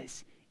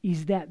says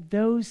is that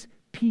those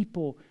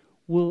people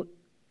will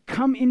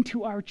come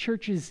into our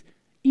churches,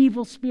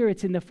 evil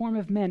spirits in the form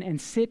of men,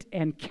 and sit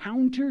and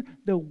counter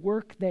the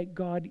work that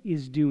God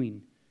is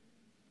doing.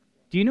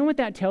 Do you know what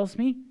that tells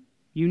me?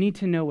 You need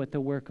to know what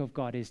the work of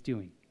God is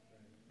doing.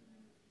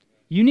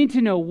 You need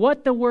to know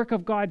what the work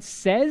of God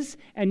says,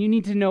 and you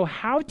need to know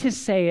how to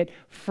say it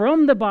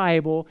from the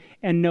Bible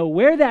and know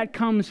where that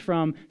comes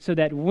from, so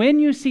that when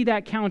you see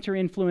that counter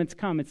influence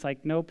come, it's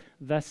like, nope,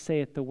 thus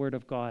saith the word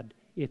of God.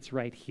 It's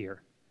right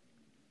here.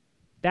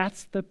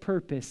 That's the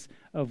purpose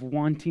of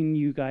wanting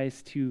you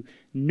guys to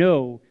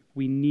know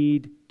we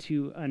need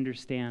to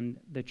understand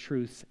the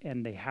truths,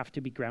 and they have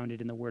to be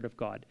grounded in the Word of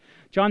God.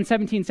 John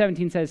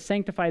 17:17 says,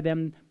 "Sanctify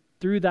them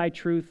through thy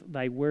truth.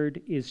 Thy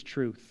word is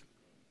truth."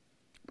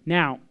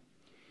 Now,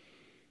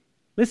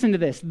 listen to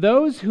this.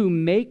 Those who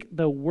make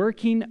the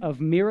working of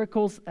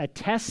miracles a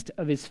test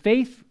of his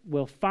faith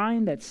will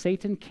find that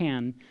Satan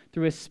can,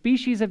 through a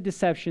species of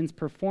deceptions,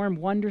 perform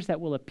wonders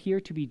that will appear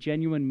to be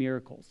genuine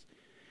miracles.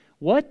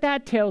 What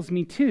that tells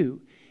me,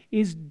 too,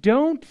 is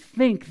don't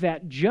think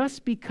that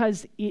just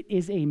because it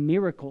is a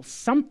miracle,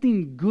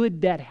 something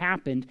good that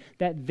happened,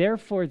 that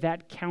therefore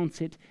that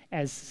counts it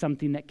as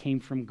something that came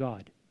from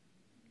God.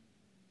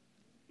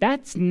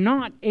 That's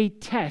not a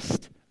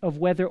test of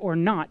whether or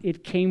not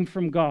it came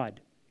from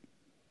God.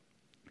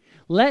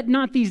 Let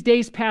not these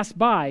days pass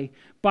by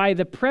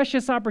the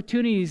precious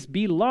opportunities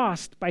be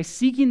lost by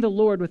seeking the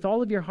Lord with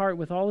all of your heart,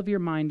 with all of your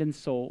mind and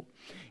soul.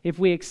 If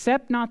we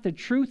accept not the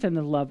truth and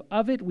the love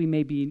of it, we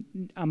may be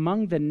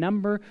among the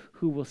number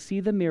who will see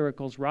the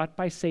miracles wrought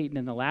by Satan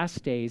in the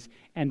last days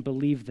and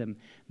believe them.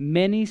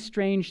 Many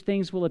strange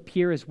things will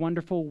appear as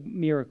wonderful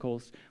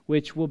miracles,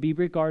 which will be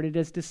regarded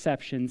as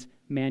deceptions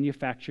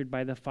manufactured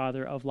by the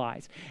father of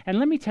lies. And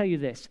let me tell you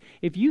this,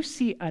 if you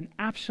see an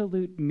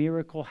absolute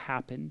miracle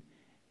happen,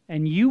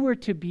 and you were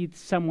to be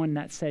someone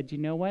that said, you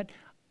know what,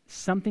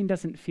 something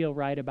doesn't feel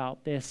right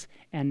about this,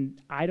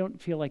 and I don't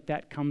feel like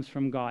that comes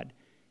from God.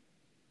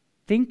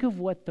 Think of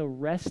what the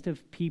rest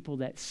of people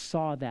that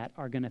saw that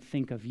are going to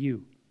think of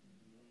you.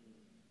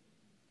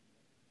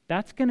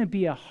 That's going to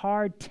be a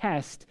hard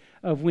test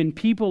of when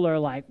people are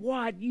like,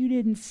 what, you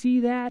didn't see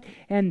that?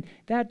 And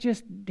that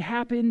just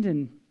happened?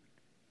 And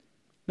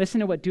listen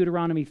to what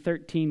Deuteronomy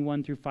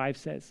 13:1-5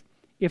 says.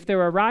 If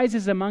there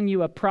arises among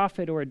you a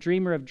prophet or a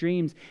dreamer of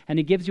dreams, and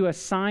he gives you a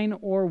sign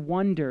or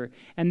wonder,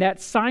 and that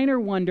sign or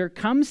wonder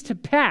comes to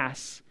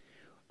pass,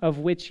 of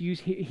which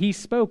he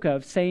spoke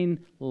of, saying,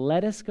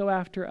 let us go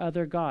after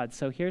other gods.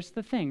 So here's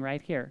the thing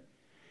right here.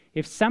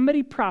 If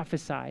somebody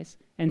prophesies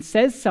and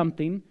says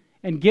something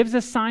and gives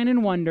a sign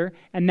and wonder,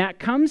 and that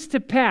comes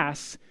to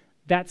pass,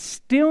 that's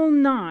still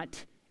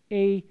not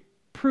a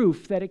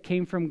proof that it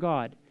came from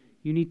God.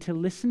 You need to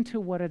listen to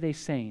what are they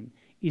saying.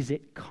 Is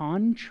it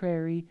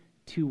contrary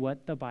to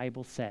what the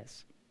Bible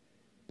says?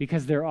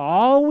 Because they're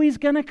always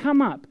going to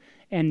come up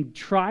and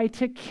try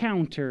to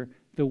counter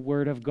the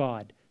Word of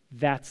God.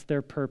 That's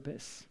their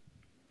purpose.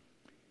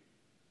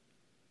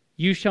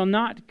 You shall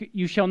not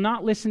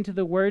listen to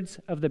the words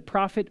of the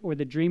prophet or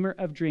the dreamer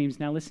of dreams.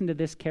 Now listen to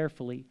this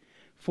carefully.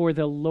 For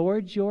the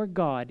Lord your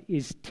God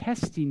is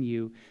testing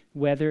you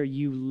whether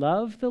you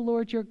love the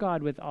Lord your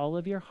God with all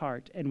of your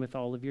heart and with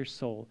all of your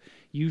soul.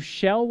 You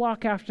shall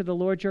walk after the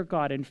Lord your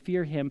God and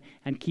fear him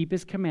and keep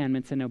his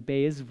commandments and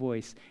obey his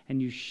voice,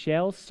 and you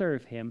shall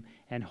serve him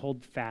and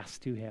hold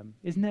fast to him.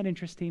 Isn't that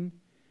interesting?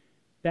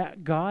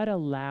 That God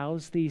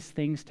allows these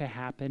things to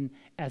happen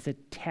as a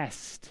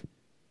test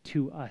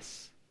to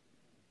us.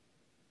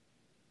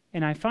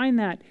 And I find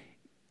that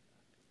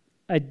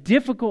a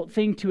difficult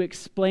thing to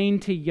explain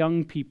to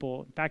young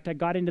people. In fact, I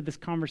got into this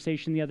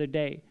conversation the other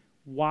day.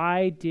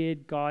 Why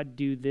did God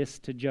do this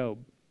to Job?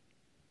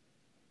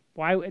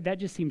 Why? That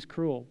just seems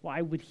cruel.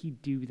 Why would he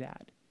do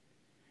that?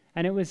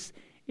 And it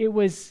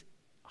was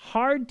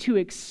hard to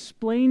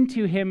explain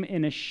to him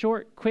in a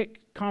short,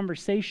 quick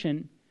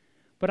conversation,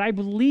 but I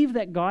believe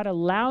that God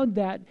allowed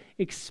that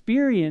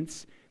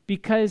experience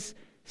because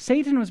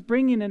Satan was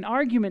bringing an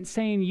argument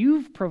saying,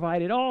 you've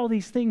provided all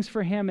these things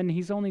for him and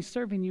he's only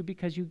serving you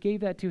because you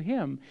gave that to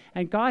him.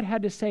 And God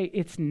had to say,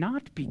 it's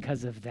not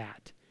because of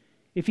that.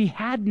 If he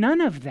had none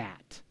of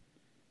that,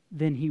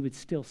 then he would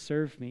still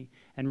serve me.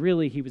 And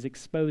really, he was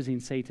exposing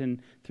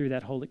Satan through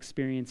that whole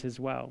experience as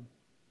well.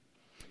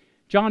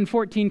 John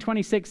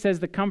 14:26 says,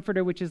 the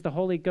Comforter, which is the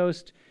Holy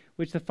Ghost,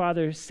 which the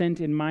Father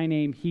sent in my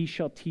name, he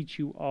shall teach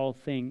you all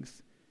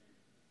things.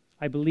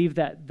 I believe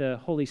that the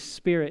Holy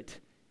Spirit,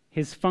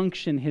 his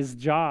function, his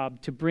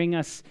job to bring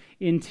us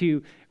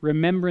into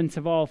remembrance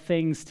of all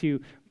things, to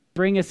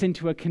bring us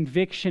into a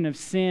conviction of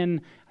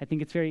sin. I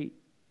think it's very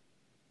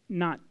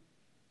not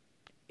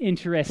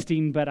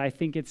interesting, but I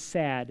think it's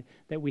sad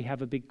that we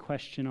have a big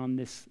question on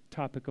this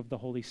topic of the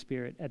Holy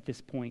Spirit at this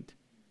point.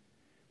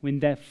 When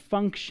the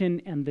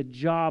function and the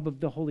job of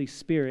the Holy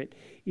Spirit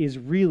is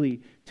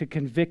really to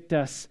convict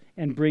us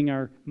and bring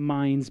our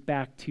minds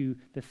back to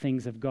the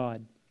things of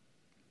God.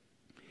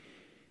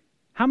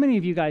 How many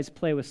of you guys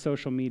play with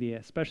social media,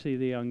 especially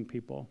the young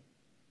people?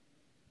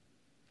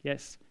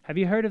 Yes. Have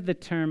you heard of the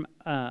term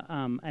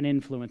an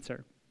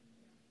influencer?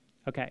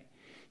 Okay.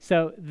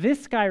 So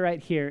this guy right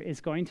here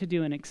is going to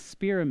do an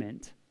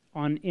experiment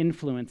on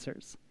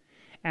influencers.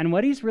 And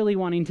what he's really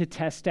wanting to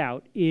test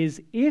out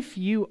is if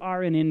you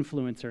are an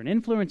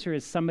influencer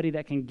is somebody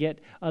that can get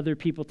other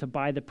people to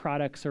buy the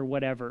products or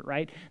whatever,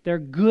 right? They're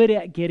good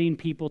at getting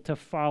people to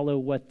follow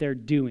what they're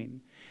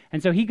doing.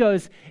 And so he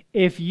goes,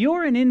 if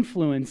you're an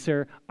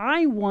influencer,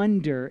 I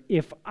wonder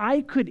if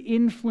I could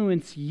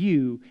influence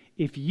you.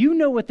 If you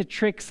know what the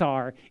tricks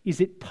are,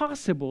 is it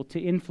possible to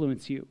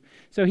influence you?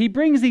 So he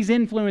brings these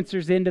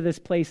influencers into this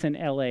place in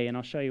LA, and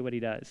I'll show you what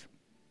he does.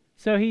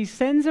 So he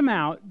sends them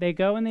out, they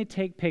go and they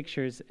take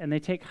pictures, and they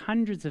take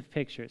hundreds of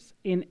pictures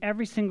in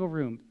every single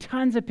room,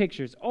 tons of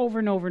pictures, over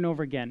and over and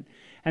over again.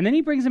 And then he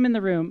brings them in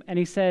the room, and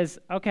he says,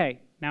 okay,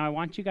 now I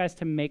want you guys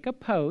to make a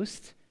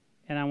post,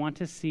 and I want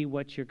to see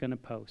what you're going to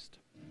post.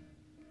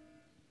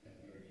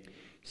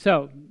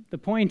 So the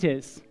point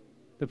is,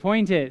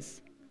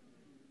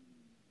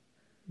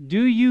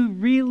 do you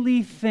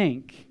really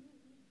think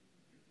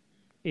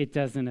it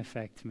doesn't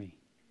affect me?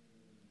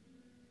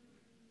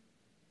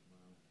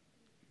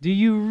 Do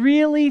you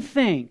really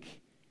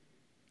think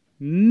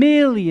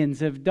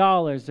millions of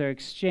dollars are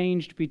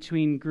exchanged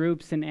between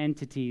groups and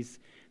entities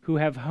who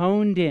have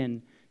honed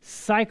in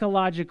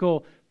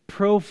psychological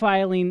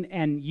profiling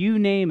and you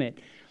name it?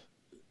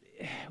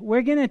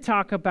 We're going to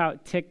talk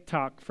about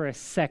TikTok for a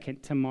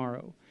second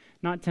tomorrow.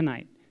 Not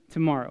tonight,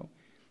 tomorrow.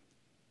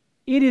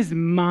 It is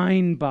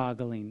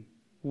mind-boggling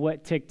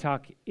what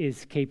TikTok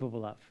is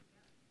capable of.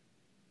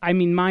 I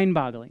mean,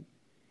 mind-boggling.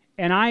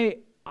 And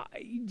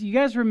do you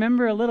guys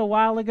remember a little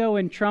while ago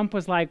when Trump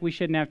was like, we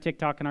shouldn't have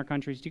TikTok in our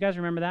countries? Do you guys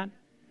remember that?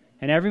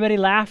 And everybody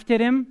laughed at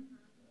him?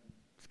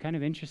 It's kind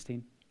of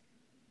interesting.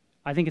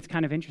 I think it's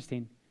kind of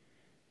interesting.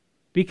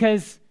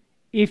 Because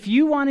if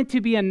you wanted to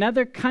be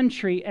another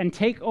country and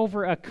take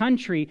over a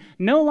country,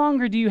 no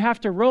longer do you have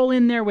to roll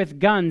in there with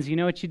guns. You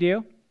know what you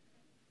do?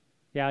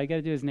 Yeah, all you got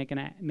to do is make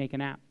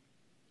an app.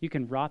 You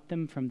can rot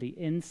them from the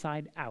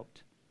inside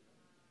out.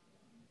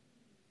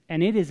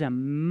 And it is a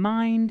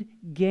mind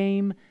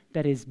game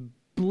that is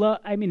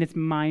it's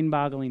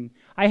mind-boggling.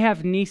 I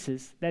have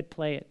nieces that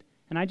play it.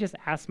 And I just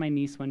asked my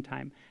niece one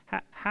time,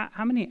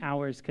 how many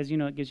hours, because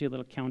it gives you a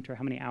little counter,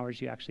 how many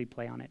hours you actually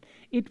play on it.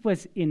 It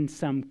was in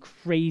some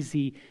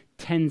crazy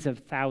tens of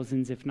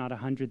thousands, if not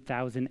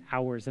 100,000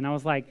 hours. And I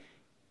was like,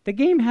 the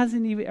game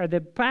hasn't even, or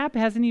the app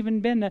hasn't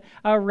even been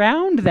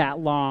around that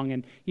long.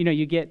 And,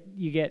 you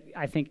get,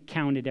 I think,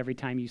 counted every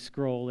time you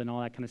scroll and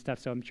all that kind of stuff.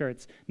 So I'm sure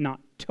it's not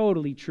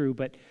totally true,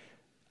 but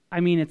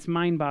it's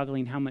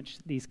mind-boggling how much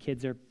these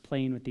kids are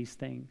playing with these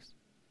things.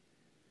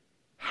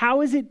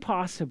 How is it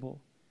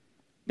possible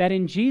that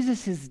in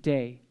Jesus'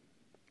 day,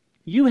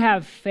 you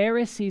have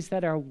Pharisees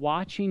that are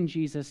watching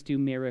Jesus do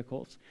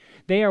miracles?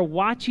 They are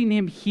watching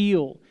him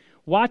heal,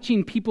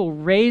 watching people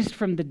raised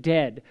from the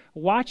dead,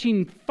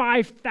 watching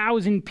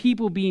 5,000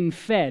 people being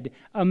fed.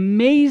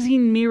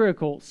 Amazing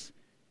miracles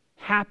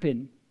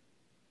happen,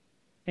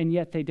 and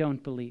yet they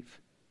don't believe.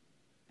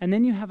 And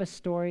then you have a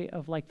story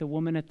of like the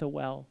woman at the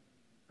well,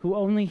 who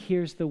only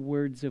hears the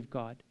words of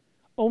God,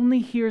 only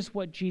hears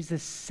what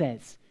Jesus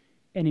says,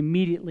 and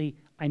immediately,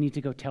 I need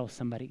to go tell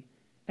somebody,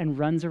 and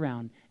runs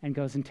around and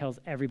goes and tells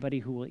everybody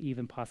who will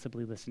even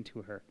possibly listen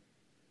to her.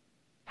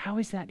 How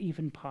is that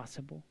even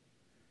possible?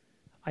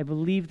 I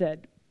believe that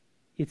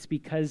it's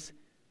because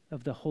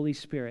of the Holy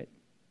Spirit.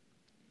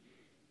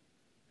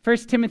 1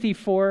 Timothy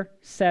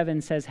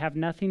 4:7 says, have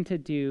nothing to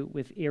do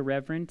with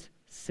irreverent,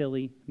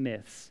 silly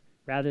myths,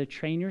 Rather,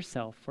 train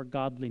yourself for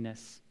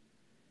godliness.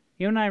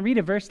 You know, when I read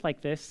a verse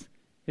like this,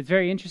 it's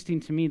very interesting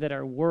to me that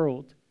our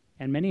world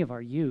and many of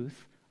our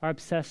youth are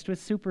obsessed with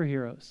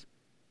superheroes.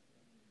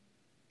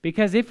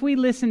 Because if we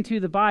listen to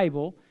the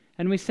Bible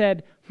and we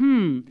said,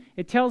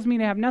 it tells me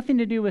to have nothing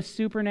to do with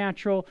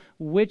supernatural,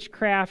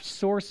 witchcraft,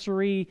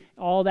 sorcery,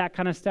 all that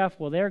kind of stuff,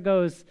 well, there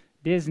goes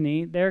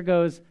Disney, there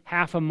goes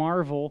half of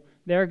Marvel,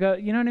 you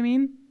know what I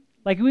mean?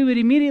 Like we would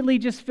immediately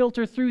just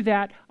filter through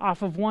that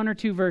off of one or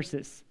two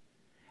verses.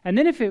 And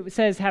then if it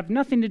says have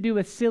nothing to do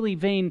with silly,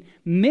 vain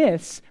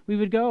myths, we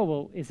would go,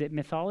 well, is it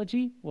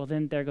mythology? Well,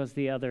 then there goes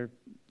the other,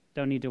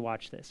 don't need to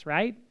watch this,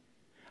 right?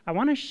 I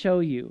want to show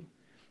you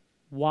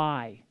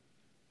why.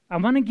 I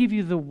want to give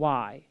you the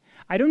why.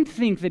 I don't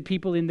think that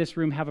people in this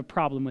room have a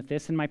problem with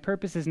this, and my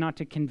purpose is not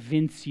to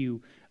convince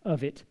you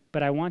of it,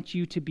 but I want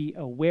you to be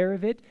aware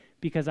of it,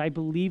 because I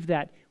believe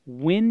that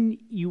when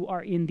you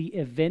are in the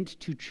event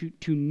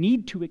to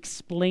need to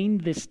explain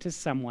this to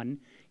someone,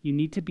 you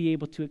need to be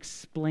able to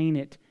explain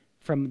it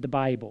from the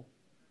Bible.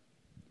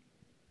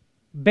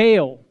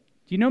 Baal.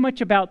 Do you know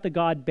much about the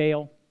god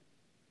Baal?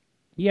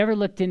 You ever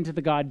looked into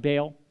the god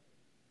Baal?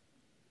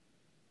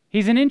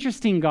 He's an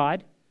interesting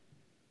god.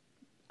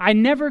 I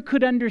never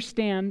could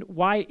understand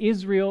why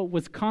Israel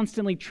was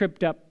constantly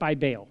tripped up by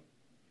Baal.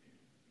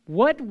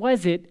 What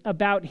was it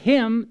about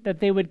him that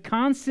they would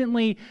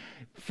constantly,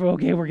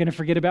 okay, we're going to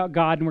forget about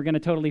God and we're going to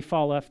totally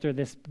fall after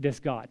this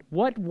God?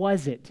 What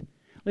was it?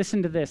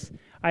 Listen to this.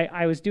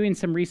 I was doing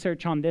some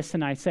research on this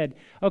and I said,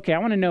 okay, I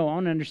want to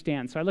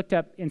understand. So I looked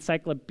up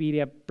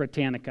Encyclopedia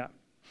Britannica.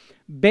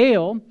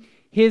 Baal,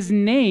 his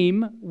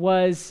name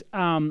was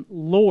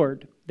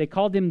Lord. They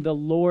called him the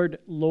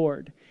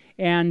Lord.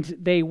 And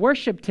they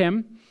worshipped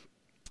him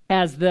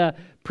as the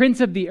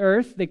Prince of the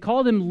earth. They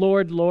called him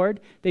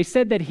Lord. They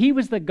said that he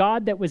was the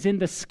God that was in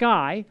the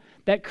sky,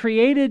 that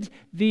created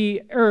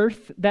the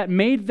earth, that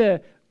made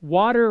the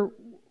water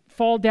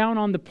fall down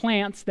on the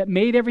plants, that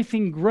made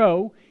everything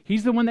grow.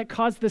 He's the one that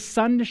caused the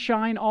sun to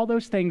shine, all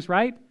those things,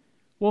 right?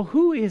 Well,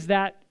 who is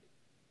that?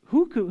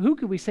 Who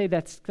could we say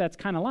that's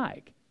kind of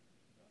like?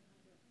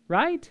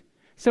 Right?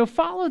 So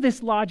follow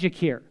this logic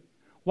here.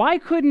 Why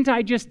couldn't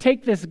I just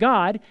take this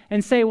God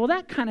and say, well,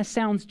 that kind of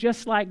sounds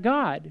just like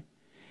God?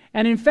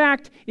 And in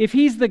fact, if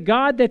he's the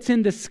God that's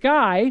in the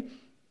sky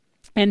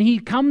and he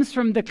comes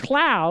from the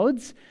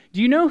clouds,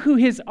 do you know who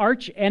his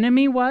arch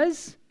enemy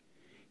was?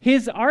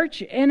 His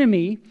arch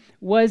enemy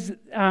was,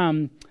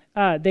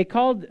 they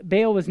called,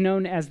 Baal was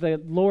known as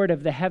the Lord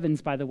of the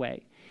heavens, by the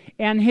way.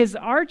 And his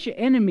arch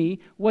enemy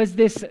was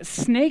this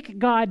snake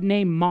god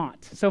named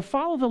Mot. So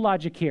follow the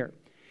logic here.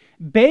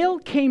 Baal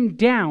came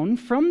down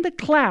from the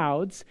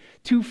clouds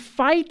to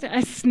fight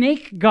a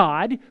snake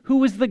god who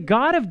was the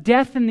god of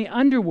death in the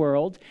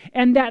underworld,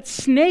 and that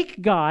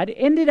snake god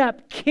ended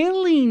up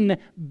killing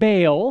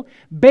Baal.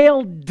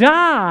 Baal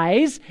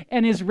dies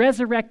and is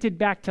resurrected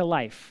back to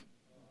life.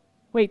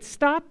 Wait,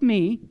 stop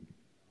me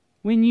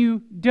when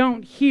you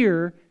don't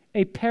hear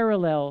a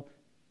parallel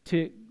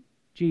to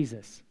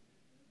Jesus.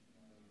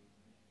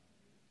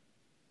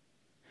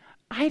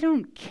 I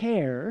don't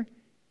care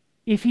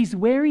if he's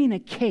wearing a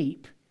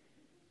cape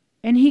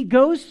and he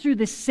goes through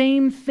the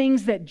same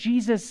things that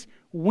Jesus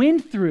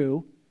went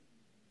through.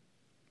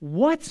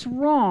 What's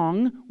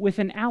wrong with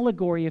an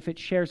allegory if it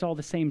shares all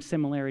the same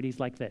similarities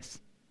like this?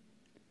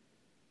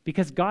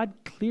 Because God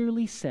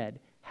clearly said,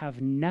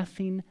 have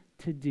nothing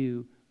to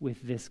do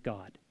with this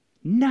God.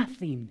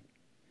 Nothing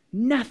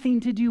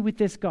to do with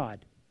this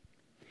God.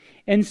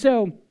 And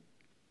so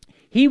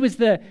he was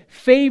the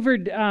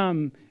favored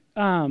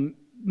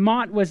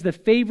Mot was the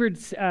favored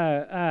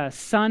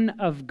son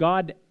of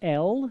God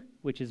El,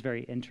 which is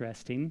very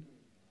interesting.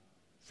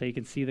 So you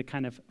can see the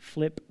kind of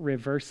flip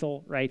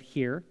reversal right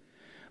here.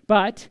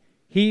 But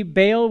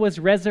Baal was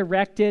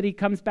resurrected, he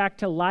comes back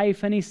to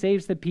life, and he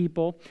saves the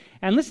people.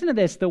 And listen to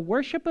this, the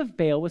worship of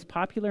Baal was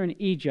popular in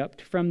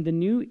Egypt from the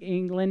New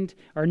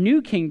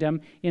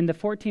Kingdom in the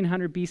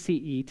 1400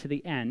 BCE to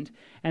the end.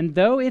 And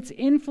though its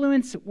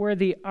influence were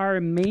the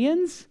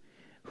Arameans,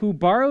 who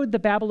borrowed the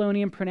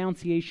Babylonian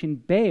pronunciation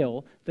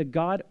Baal, the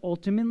god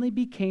ultimately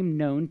became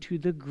known to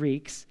the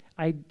Greeks,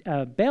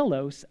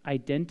 Balos,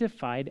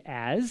 identified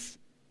as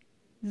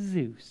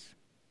Zeus.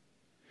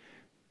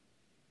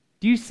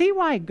 Do you see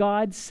why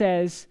God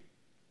says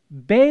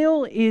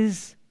Baal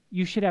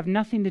you should have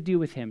nothing to do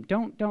with him?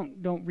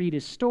 Don't read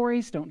his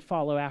stories, don't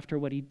follow after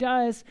what he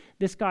does.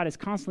 This God has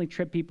constantly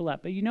tripped people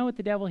up. But you know what,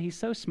 the devil, he's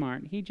so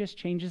smart, he just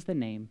changes the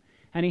name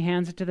and he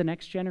hands it to the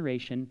next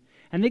generation.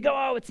 And they go,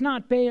 oh, it's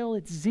not Baal,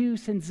 it's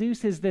Zeus. And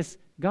Zeus is this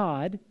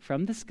god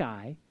from the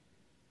sky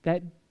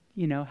that,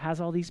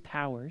 has all these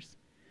powers.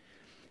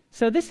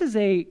 So this is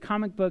a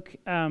comic book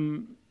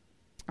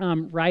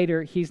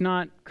writer. He's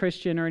not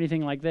Christian or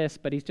anything like this,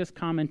 but he's just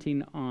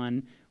commenting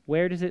on,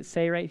 where does it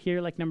say right here,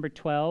 like number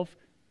 12?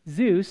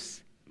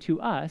 Zeus, to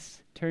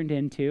us, turned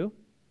into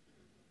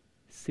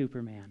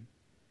Superman.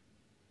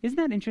 Isn't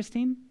that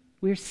interesting?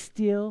 We're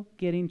still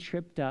getting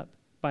tripped up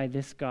by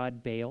this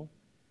god Baal.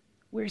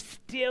 We're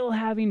still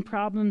having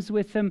problems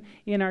with them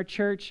in our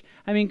church.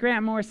 I mean,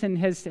 Grant Morrison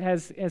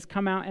has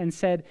come out and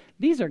said,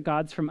 these are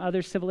gods from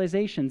other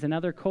civilizations and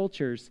other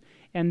cultures,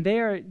 and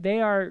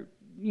they're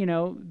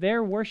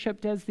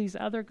worshipped as these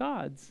other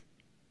gods.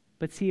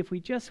 But see, if we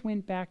just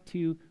went back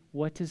to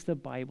what does the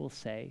Bible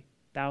say?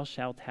 Thou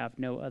shalt have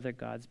no other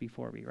gods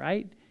before me,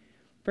 right?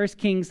 1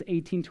 Kings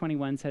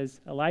 18:21 says,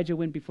 Elijah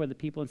went before the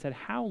people and said,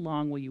 how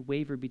long will you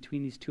waver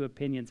between these two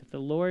opinions? If the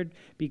Lord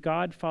be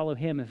God, follow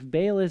him. If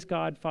Baal is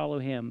God, follow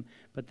him.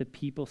 But the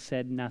people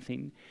said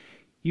nothing.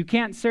 You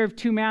can't serve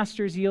two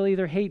masters. You'll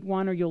either hate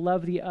one or you'll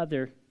love the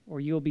other, or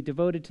you'll be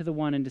devoted to the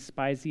one and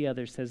despise the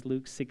other, says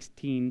Luke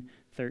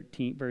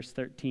 16:13, verse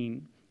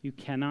 13. You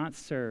cannot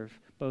serve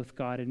both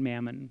God and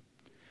mammon.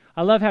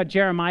 I love how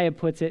Jeremiah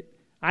puts it.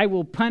 I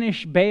will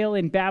punish Baal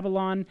in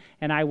Babylon,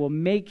 and I will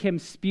make him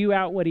spew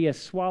out what he has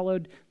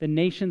swallowed. The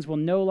nations will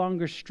no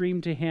longer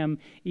stream to him.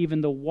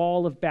 Even the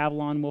wall of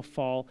Babylon will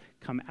fall.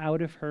 Come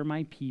out of her,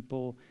 my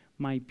people,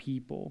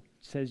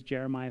 says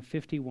Jeremiah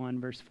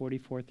 51, verse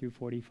 44 through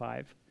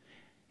 45.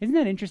 Isn't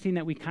that interesting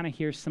that we kind of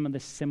hear some of the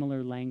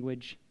similar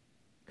language?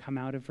 Come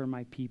out of her,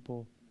 my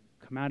people.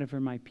 Come out of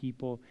her, my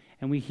people.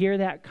 And we hear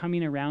that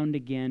coming around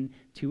again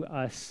to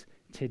us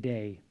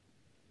today.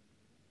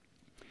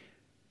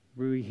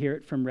 We hear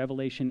it from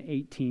Revelation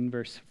 18,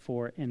 verse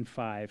 4 and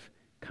 5.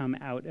 Come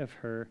out of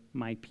her,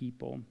 my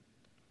people.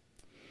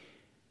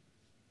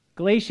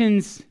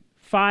 Galatians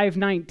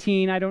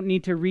 5:19, I don't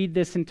need to read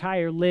this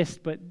entire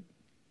list, but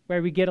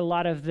where we get a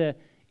lot of the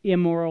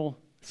immoral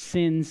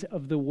sins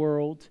of the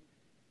world.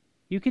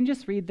 You can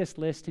just read this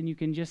list and you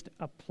can just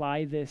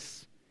apply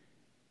this.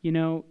 You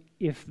know,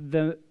 if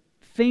the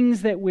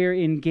things that we're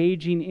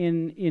engaging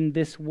in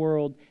this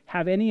world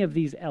have any of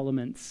these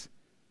elements,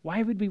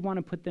 why would we want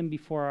to put them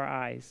before our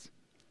eyes?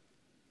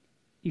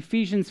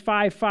 Ephesians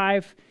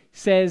 5:5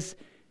 says,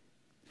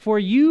 for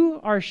you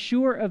are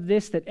sure of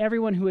this, that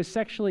everyone who is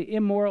sexually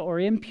immoral or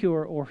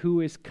impure, or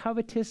who is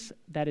covetous,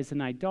 that is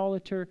an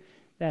idolater,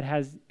 that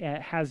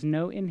has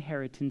no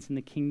inheritance in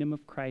the kingdom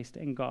of Christ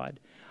and God.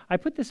 I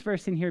put this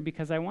verse in here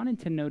because I want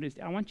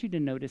you to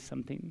notice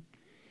something.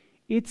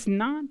 It's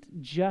not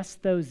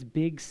just those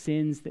big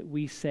sins that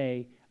we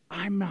say,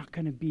 I'm not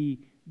going to be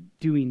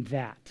doing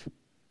that.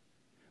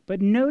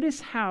 But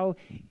notice how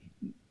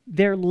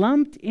they're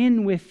lumped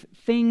in with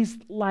things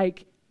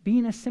like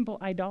being a simple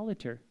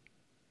idolater.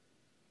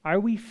 Are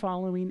we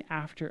following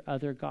after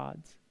other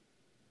gods?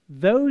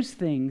 Those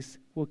things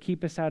will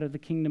keep us out of the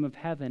kingdom of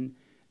heaven,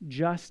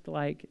 just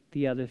like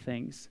the other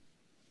things.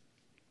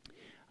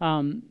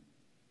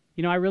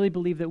 I really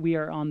believe that we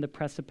are on the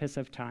precipice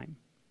of time.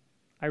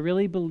 I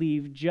really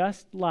believe,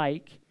 just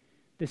like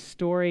the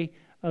story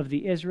of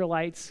the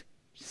Israelites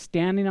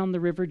standing on the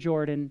River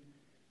Jordan,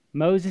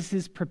 Moses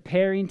is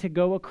preparing to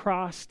go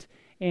across,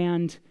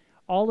 and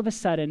all of a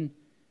sudden,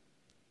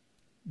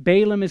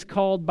 Balaam is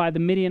called by the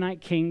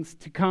Midianite kings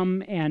to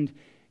come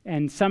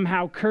and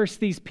somehow curse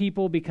these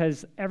people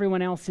because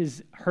everyone else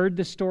has heard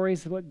the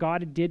stories of what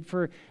God did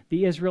for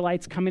the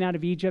Israelites coming out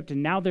of Egypt,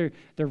 and now they're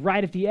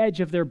right at the edge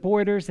of their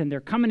borders, and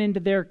they're coming into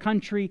their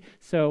country.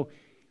 So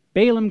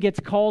Balaam gets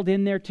called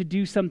in there to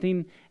do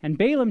something, and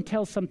Balaam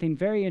tells something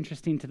very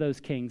interesting to those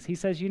kings. He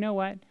says, you know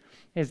what?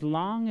 As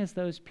long as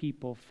those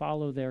people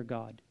follow their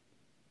God,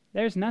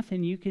 there's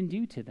nothing you can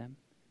do to them.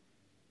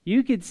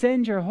 You could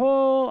send your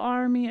whole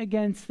army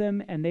against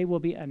them, and they will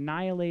be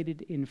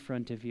annihilated in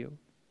front of you.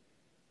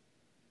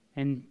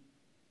 And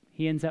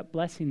he ends up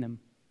blessing them.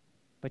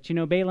 But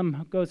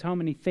Balaam goes home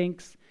and he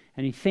thinks,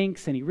 and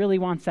he really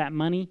wants that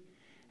money.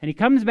 And he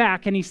comes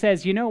back and he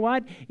says, you know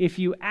what? If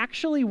you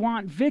actually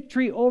want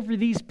victory over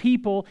these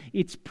people,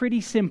 it's pretty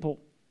simple.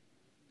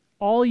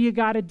 All you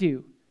got to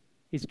do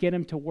is get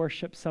them to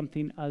worship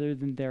something other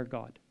than their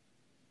God.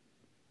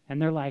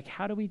 And they're like,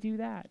 how do we do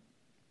that?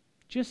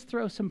 Just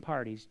throw some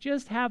parties.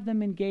 Just have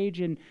them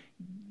engage in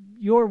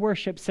your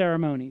worship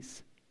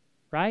ceremonies,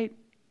 right?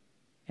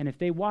 And if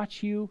they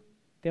watch you,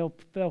 they'll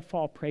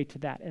fall prey to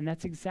that. And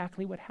that's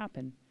exactly what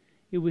happened.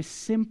 It was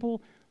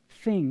simple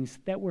things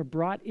that were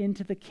brought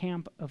into the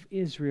camp of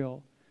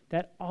Israel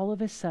that all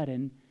of a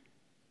sudden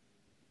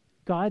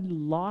God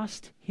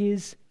lost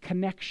his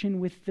connection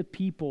with the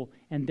people,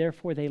 and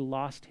therefore they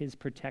lost his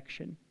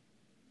protection.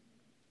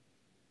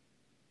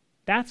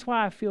 That's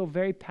why I feel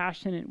very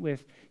passionate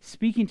with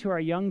speaking to our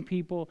young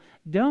people.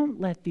 Don't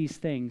let these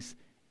things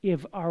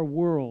of our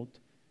world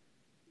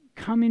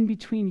come in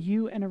between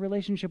you and a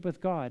relationship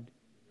with God.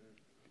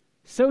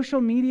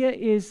 Social media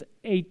is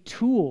a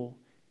tool.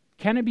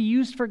 Can it be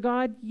used for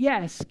God?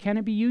 Yes. Can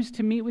it be used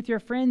to meet with your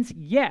friends?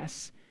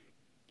 Yes.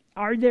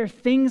 Are there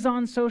things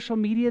on social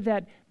media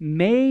that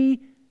may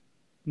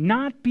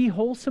not be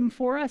wholesome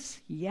for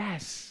us?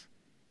 Yes.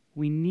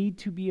 We need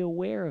to be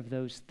aware of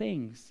those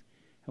things.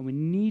 And we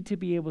need to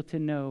be able to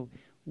know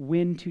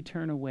when to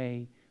turn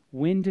away,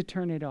 when to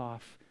turn it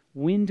off,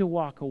 when to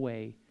walk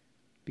away.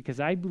 Because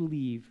I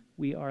believe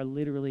we are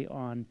literally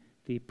on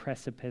the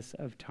precipice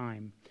of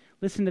time.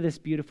 Listen to this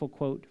beautiful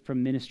quote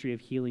from Ministry of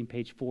Healing,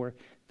 page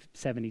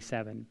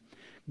 477.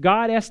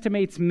 God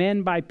estimates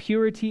men by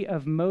purity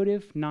of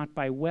motive, not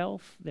by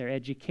wealth, their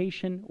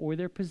education, or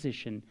their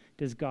position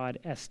does God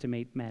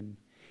estimate men.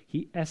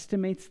 He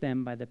estimates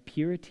them by the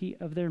purity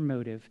of their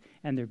motive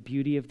and their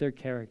beauty of their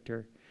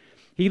character.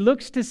 He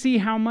looks to see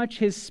how much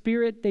His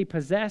Spirit they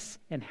possess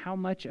and how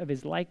much of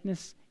His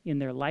likeness in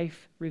their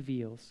life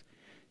reveals.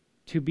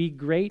 To be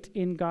great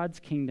in God's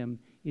kingdom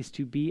is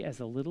to be as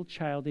a little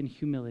child in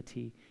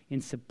humility,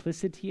 in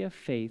simplicity of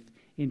faith,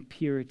 in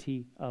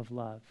purity of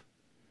love.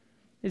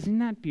 Isn't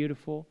that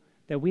beautiful?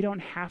 That we don't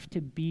have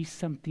to be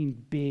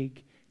something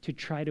big to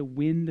try to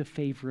win the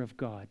favor of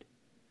God.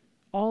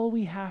 All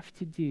we have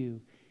to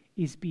do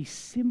is be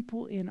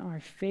simple in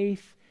our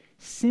faith,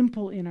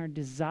 simple in our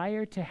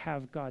desire to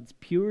have God's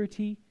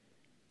purity.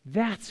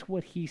 That's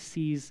what He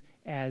sees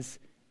as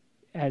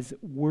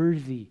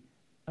worthy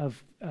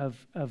of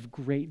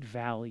great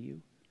value.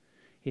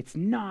 It's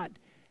not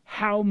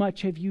how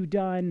much have you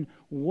done,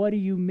 what do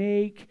you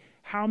make,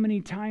 how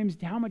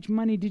much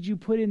money did you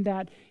put in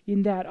that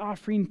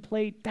offering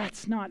plate.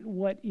 That's not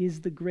what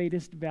is the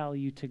greatest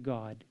value to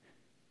God.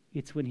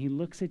 It's when He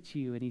looks at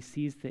you and He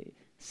sees the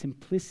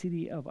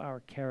simplicity of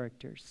our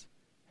characters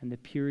and the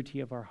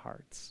purity of our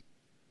hearts.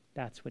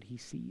 That's what He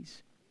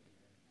sees.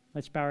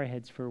 Let's bow our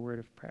heads for a word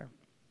of prayer.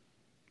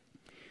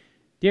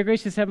 Dear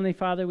gracious Heavenly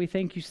Father, we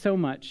thank You so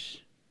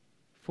much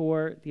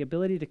for the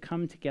ability to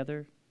come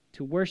together,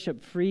 to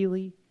worship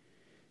freely,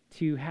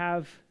 to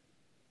have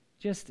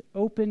just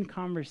open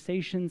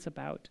conversations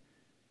about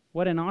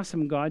what an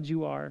awesome God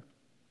You are.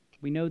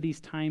 We know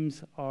these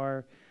times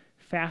are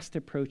fast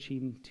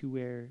approaching to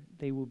where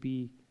they will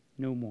be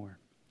no more.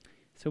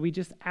 So we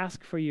just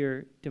ask for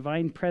Your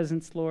divine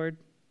presence, Lord,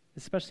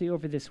 especially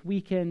over this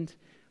weekend,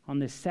 on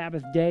this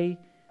Sabbath day.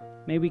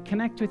 May we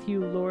connect with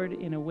You, Lord,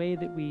 in a way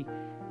that we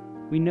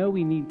know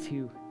we need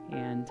to,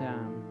 and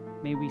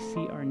may we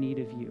see our need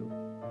of You.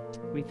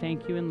 We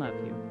thank You and love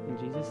You. In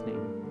Jesus'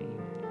 name, amen.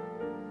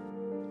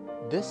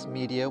 This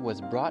media was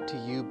brought to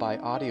you by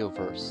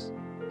Audioverse,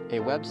 a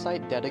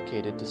website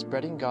dedicated to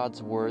spreading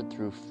God's Word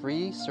through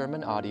free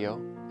sermon audio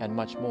and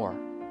much more.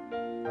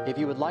 If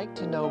you would like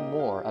to know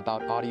more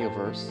about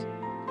Audioverse,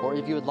 or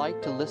if you would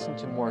like to listen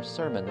to more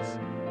sermons,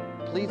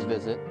 please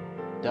visit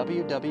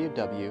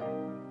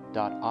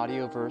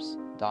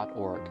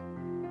www.audioverse.org.